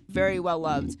very, very well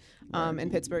loved in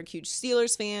Pittsburgh. Huge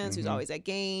Steelers fans. He was always at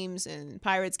games and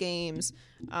Pirates games,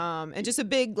 and just a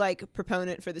big like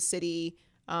proponent for the city.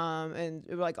 And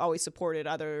like always supported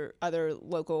other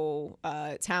local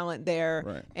talent there.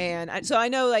 Right. And so I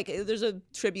know like there's a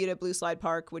tribute at Blue Slide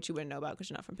Park, which you wouldn't know about because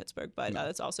you're not from Pittsburgh, but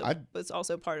it's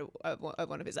also part of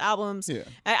one of his albums. Yeah.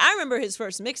 And I remember his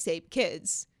first mixtape,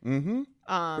 Kids.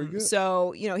 Mm-hmm.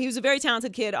 So, you know, he was a very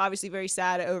talented kid, obviously very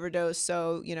sad at overdose.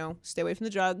 So, you know, stay away from the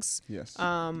drugs. Yes.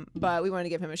 But we wanted to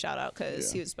give him a shout out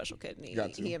because he was a special kid and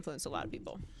he influenced a lot of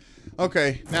people.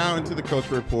 Okay, now into the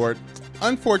culture report.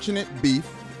 Unfortunate beef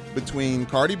between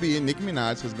Cardi B and Nicki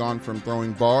Minaj has gone from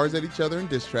throwing bars at each other in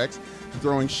diss tracks to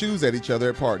throwing shoes at each other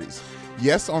at parties.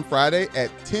 Yes, on Friday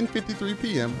at 10:53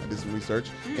 p.m., I did some research,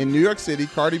 in New York City,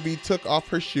 Cardi B took off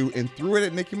her shoe and threw it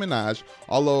at Nicki Minaj,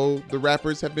 although the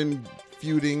rappers have been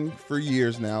feuding for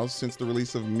years now since the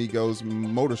release of Migos'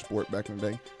 Motorsport back in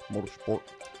the day.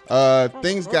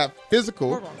 Things got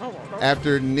physical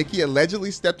after Nicki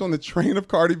allegedly stepped on the train of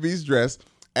Cardi B's dress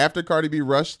after Cardi B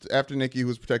rushed after Nicki, who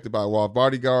was protected by a wall of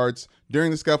bodyguards.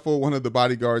 During the scuffle, one of the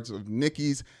bodyguards of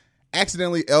Nicki's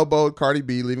accidentally elbowed Cardi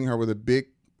B, leaving her with a big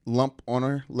lump on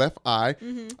her left eye.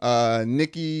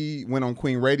 Nicki went on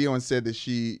Queen Radio and said that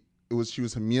she was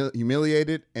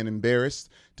humiliated and embarrassed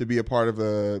to be a part of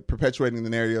perpetuating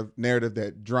the narrative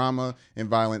that drama and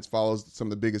violence follows some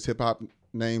of the biggest hip hop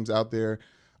names out there.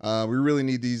 We really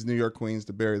need these New York queens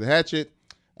to bury the hatchet.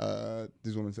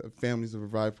 These women have families to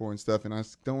provide for and stuff, and I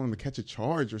don't want them to catch a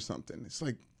charge or something. It's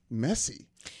like messy.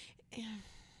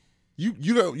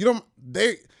 You don't.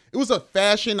 It was a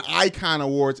fashion icon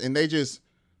awards, and they just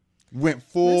went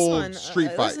full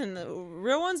street fight. Listen,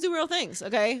 real ones do real things.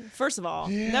 Okay, first of all,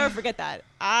 never forget that.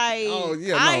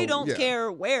 I don't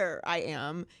care where I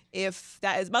am. If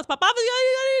that is about to pop off, you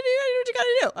do what you gotta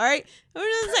do. All right, what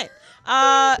does it say?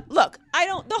 Look, I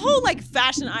don't. The whole like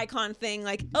fashion icon thing,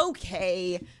 like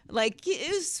okay, like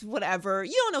it's whatever.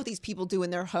 You don't know what these people do in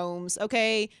their homes.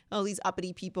 Okay, all these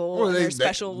uppity people, and their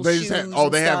special shoes.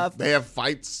 They have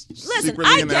fights. Listen,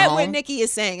 secretly in their home. what Nicki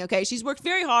is saying. Okay, she's worked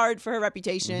very hard for her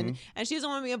reputation, and she doesn't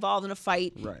want to be involved in a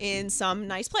fight in some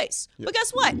nice place. Yep. But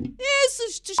guess what?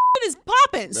 This shit is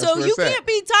popping. So you can't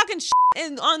be talking shit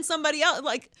on somebody else,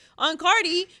 like on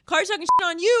Cardi. Cardi's talking shit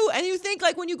on you, and you think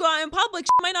like when you go out in public,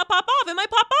 shit might not pop off. It might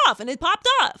pop off, and it popped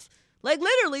off. Like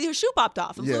literally, her shoe popped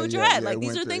off and flew at your head. Like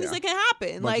these are things that can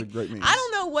happen. Like I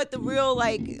don't know what the real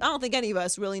I don't think any of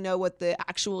us really know what the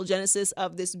actual genesis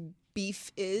of this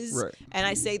beef is. Right. And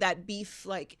I say that beef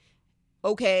like,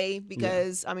 okay,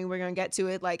 because I mean, we're going to get to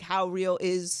it. Like, how real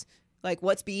is, like,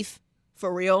 what's beef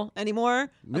for real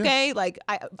anymore? Okay. Like,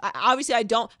 I obviously I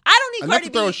don't need Enough Cardi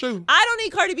to throw a B. shoe. I don't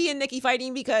need Cardi B and Nicki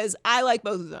fighting because I like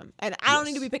both of them. And I don't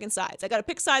need to be picking sides. I got to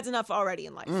pick sides enough already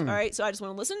in life. All right. So I just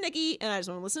want to listen to Nicki and I just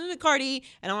want to listen to Cardi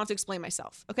and I don't have to explain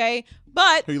myself. Okay.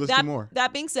 But Who you listen to more?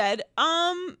 that being said,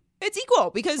 it's equal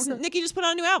because Nicki just put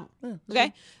out a new album.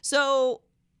 Okay. So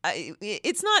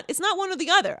it's not one or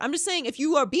the other. I'm just saying if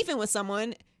you are beefing with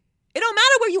someone, it don't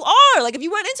matter where you are. Like if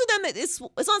you run into them,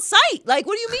 it's on site. Like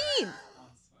what do you mean?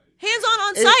 Hands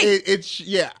on site.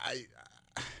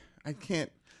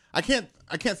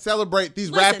 I can't celebrate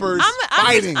these Listen, rappers I'm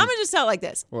fighting. gonna just tell it like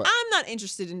this. What? I'm not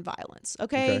interested in violence.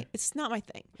 Okay? It's not my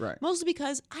thing. Right. Mostly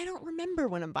because I don't remember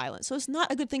when I'm violent, so it's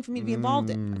not a good thing for me to be involved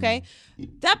in. Okay.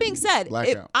 That being said,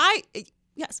 Blackout.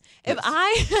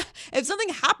 if something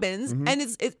happens and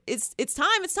it's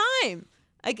time.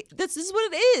 Like this is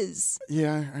what it is.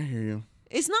 Yeah, I hear you.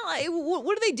 It's not like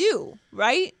what do they do,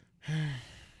 right?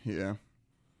 Yeah.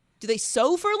 Do they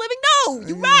sew for a living? No,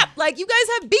 you rap. Like you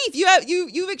guys have beef.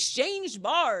 You've exchanged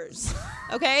bars.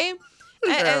 Okay?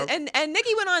 and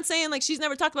Nicki went on saying like she's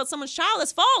never talked about someone's child.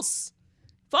 That's false.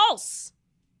 False.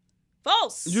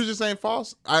 You're just saying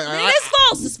false? It is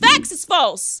false. It's facts. It's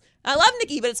false. I love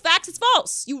Nicki, but it's facts. It's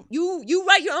false. You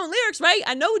write your own lyrics, right?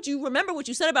 I know you remember what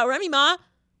you said about Remy Ma.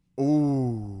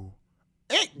 Ooh.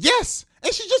 Yes.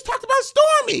 And she just talked about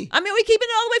Stormy. I mean, we keeping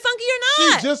it all the way funky or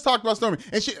not? She just talked about Stormy.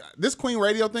 And this Queen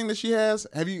Radio thing that she has,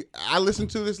 I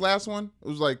listened to this last one. It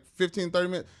was like 15, 30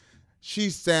 minutes. She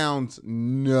sounds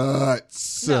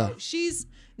nuts. No,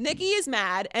 Nicki is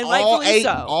mad, and rightfully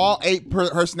so. All eight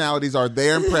personalities are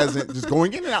there and present, just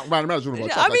going in and out. I mean, she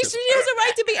has a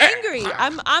right to be angry.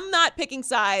 I'm not picking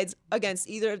sides against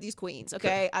either of these queens,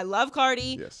 okay? I love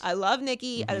Cardi. Yes. I love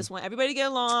Nicki. I just want everybody to get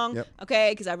along,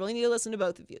 okay? Because I really need to listen to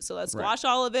both of you. So let's squash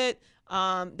all of it.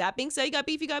 That being said, you got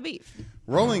beef.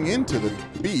 Rolling into the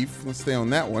beef, let's stay on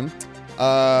that one.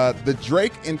 The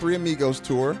Drake and Three Amigos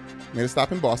tour made a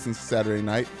stop in Boston Saturday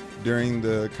night. During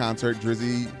the concert,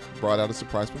 Drizzy brought out a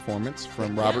surprise performance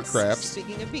from Robert Kraft's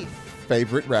speaking of beef,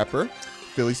 favorite rapper,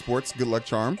 Philly sports good luck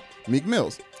charm, Meek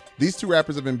Mills. These two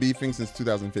rappers have been beefing since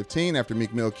 2015 after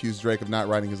Meek Mill accused Drake of not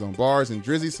writing his own bars, and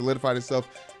Drizzy solidified himself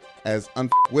as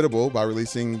unwittable by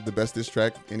releasing the best diss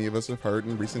track any of us have heard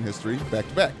in recent history, back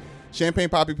to back. Champagne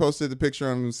Poppy posted the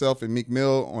picture of himself and Meek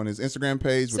Mill on his Instagram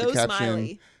page with the caption.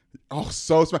 Smiley. Oh,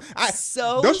 so smiley.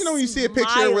 Don't you know when you see a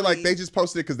picture where like they just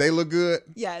posted it because they look good?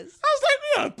 Yes. I was like,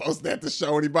 you don't post that to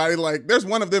show anybody. Like, there's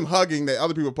one of them hugging that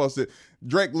other people posted.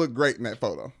 Drake looked great in that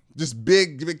photo. Just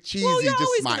big cheesy, well, you're just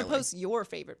always smiling. gonna post your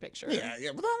favorite picture.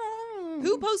 Yeah. But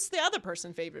who posts the other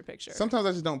person's favorite picture? Sometimes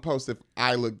I just don't post if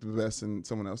I look the best and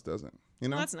someone else doesn't. You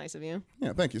know? Well, that's nice of you.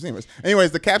 Yeah, thank you.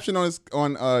 Anyways, the caption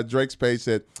on Drake's page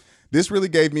said, "This really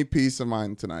gave me peace of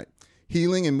mind tonight.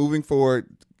 Healing and moving forward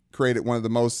created one of the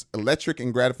most electric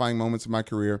and gratifying moments of my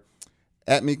career.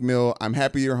 At Meek Mill, I'm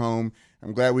happy you're home.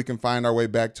 I'm glad we can find our way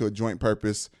back to a joint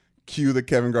purpose. Cue the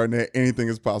Kevin Garnett, anything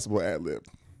is possible ad-lib."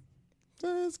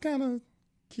 That's kind of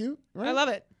cute, right? I love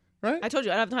it. Right? I told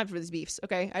you I don't have time for these beefs.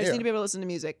 Okay, I just need to be able to listen to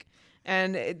music,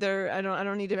 and I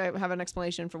don't need to have an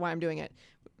explanation for why I'm doing it.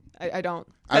 I don't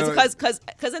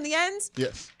because in the end,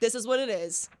 yes, this is what it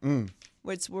is.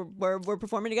 We're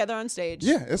performing together on stage.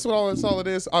 Yeah, that's all it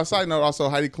is. Side note, also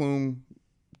Heidi Klum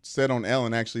said on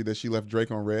Ellen actually that she left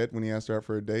Drake on red when he asked her out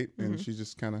for a date, and she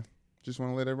just want to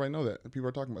let everybody know that people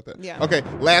are talking about that. Yeah. Okay.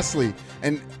 Lastly,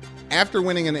 and after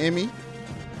winning an Emmy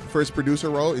for his producer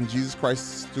role in Jesus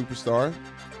Christ Superstar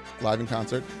live in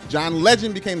concert, John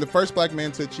Legend became the first black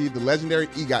man to achieve the legendary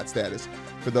EGOT status.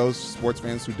 For those sports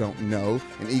fans who don't know,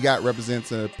 an EGOT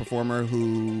represents a performer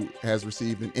who has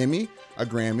received an Emmy, a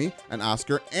Grammy, an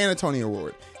Oscar, and a Tony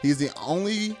Award. He's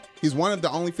one of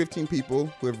the only 15 people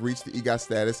who have reached the EGOT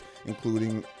status,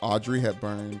 including Audrey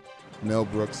Hepburn, Mel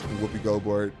Brooks, and Whoopi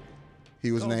Goldberg.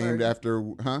 He was named after,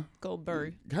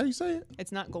 Goldberg. How do you say it?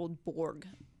 It's not Goldborg.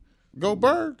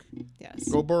 Goldberg? Yes.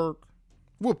 Goldberg.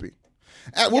 Whoopi.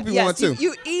 Whoopi won too.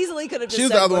 You easily could have just She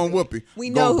was said the other Whoopi. one, Whoopi. We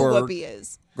know Goldberg. who Whoopi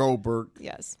is. Goldberg.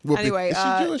 Yes. Whoopi. Anyway, Is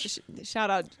she Jewish? shout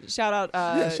out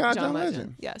John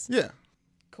Legend. Yes. Yeah.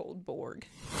 Goldborg.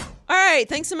 All right.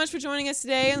 Thanks so much for joining us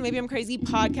today on the Maybe I'm Crazy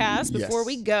podcast. Before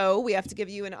we go, we have to give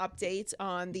you an update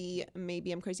on the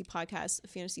Maybe I'm Crazy podcast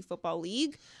Fantasy Football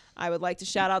League. I would like to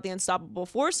shout out the Unstoppable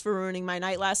Force for ruining my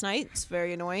night last night. It's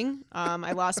very annoying.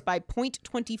 I lost by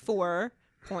 0.24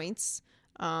 points.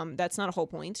 That's not a whole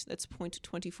point. That's point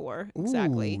 24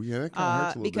 exactly. Ooh, yeah, that kinda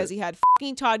hurts a little because bit. he had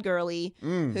fucking Todd Gurley,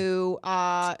 who,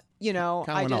 you know,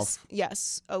 Kinda went off.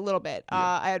 yes, a little bit.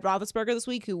 I had Roethlisberger this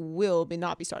week, who will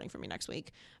not be starting for me next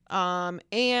week. And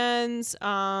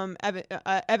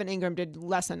Evan Ingram did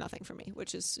less than nothing for me,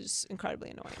 which is just incredibly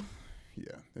annoying.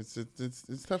 Yeah, it's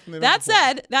tough. When they don't That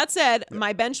perform. said,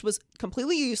 my bench was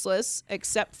completely useless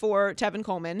except for Tevin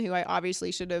Coleman, who I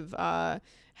obviously should have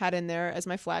had in there as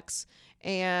my flex,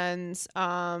 and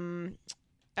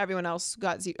everyone else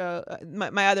got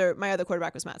my other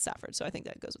quarterback was Matt Stafford, so I think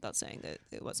that goes without saying that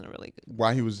it wasn't a really good.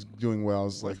 While he was doing well, I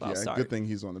was like, Worthwhile yeah, start. good thing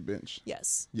he's on the bench.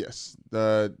 Yes, Yes.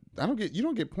 You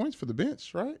don't get points for the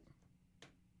bench, right?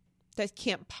 that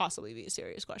can't possibly be a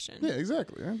serious question. Yeah,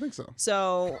 exactly. I don't think so.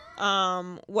 So,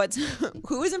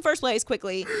 who is in first place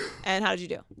quickly, and how did you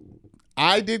do?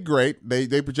 I did great.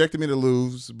 They projected me to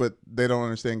lose, but they don't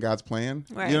understand God's plan.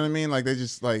 Right. You know what I mean? Like they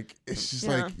just like it's just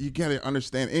Yeah. like you gotta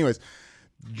understand. Anyways,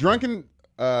 it's drunken,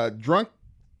 but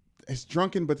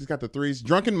it's got the threes.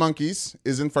 Drunken Monkeys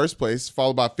is in first place,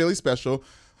 followed by Philly Special.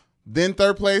 Then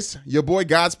third place, your boy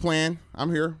God's Plan.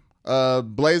 I'm here.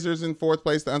 Blazers in fourth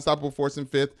place, the Unstoppable Force in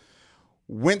fifth.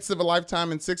 Wince of a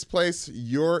Lifetime in sixth place.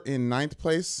 You're in ninth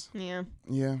place. Yeah.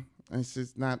 Yeah. It's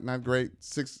just not great.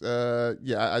 I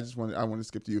want to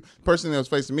skip to you. The person that was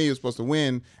facing me was supposed to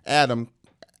win, Adam,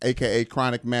 aka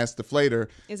Chronic Mass Deflator,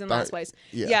 Is in last place.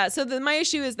 Yeah. So my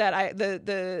issue is that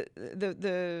there's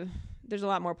a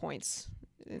lot more points.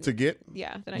 To get?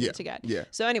 Yeah, that I need to get. Yeah.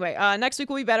 So anyway, next week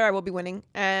will be better. I will be winning,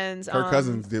 and Kirk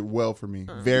Cousins did well for me.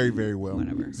 Very, very well.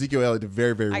 Whatever. Ezekiel Elliott did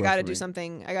very, very well. I got to for do me.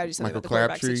 something. I got to do something Michael with the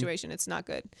quarterback Crabtree. situation. It's not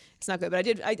good. It's not good. But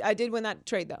I did win that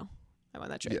trade though. I won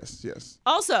that trade. Yes.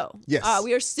 Also, Yes.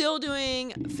 We are still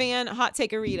doing fan hot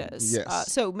takeeritas.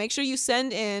 Yes. So make sure you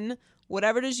send in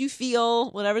whatever it is you feel,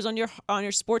 whatever's on your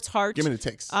sports heart. Give me the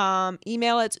takes.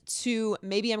 Email it to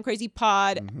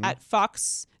maybeI'mcrazypod at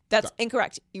Fox. That's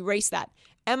incorrect. Erase that.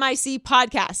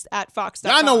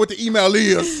 micpodcast@fox.com. I know what the email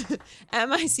is.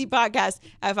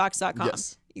 micpodcast@fox.com.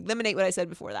 Yes. Eliminate what I said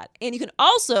before that. And you can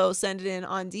also send it in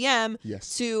on DM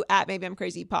Yes. to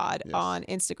 @maybeI'mcrazypod on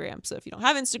Instagram. So if you don't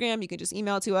have Instagram, you can just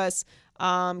email it to us.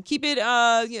 Keep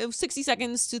it 60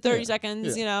 seconds to 30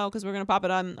 seconds, because we're going to pop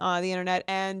it on the internet.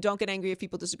 And don't get angry if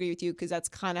people disagree with you, because that's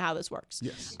kind of how this works.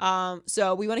 Yes.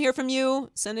 So we want to hear from you.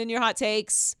 Send in your hot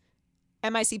takes.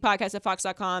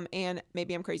 micpodcast@fox.com and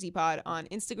Maybe I'm Crazy Pod on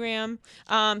Instagram.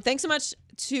 Thanks so much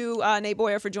to Nate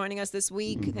Boyer for joining us this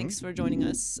week. Thanks for joining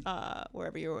us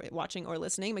wherever you're watching or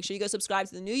listening. Make sure you go subscribe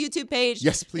to the new YouTube page.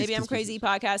 Yes, please, Maybe I'm please, Crazy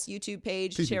Podcast YouTube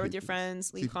page. Please, Share please, with your please.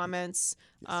 friends. Leave comments.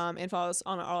 And follow us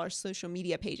on all our social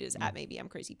media pages at Maybe I'm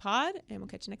Crazy Pod. And we'll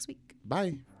catch you next week.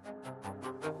 Bye.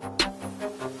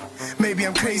 Maybe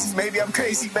I'm crazy, maybe I'm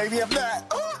crazy, maybe I'm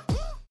not.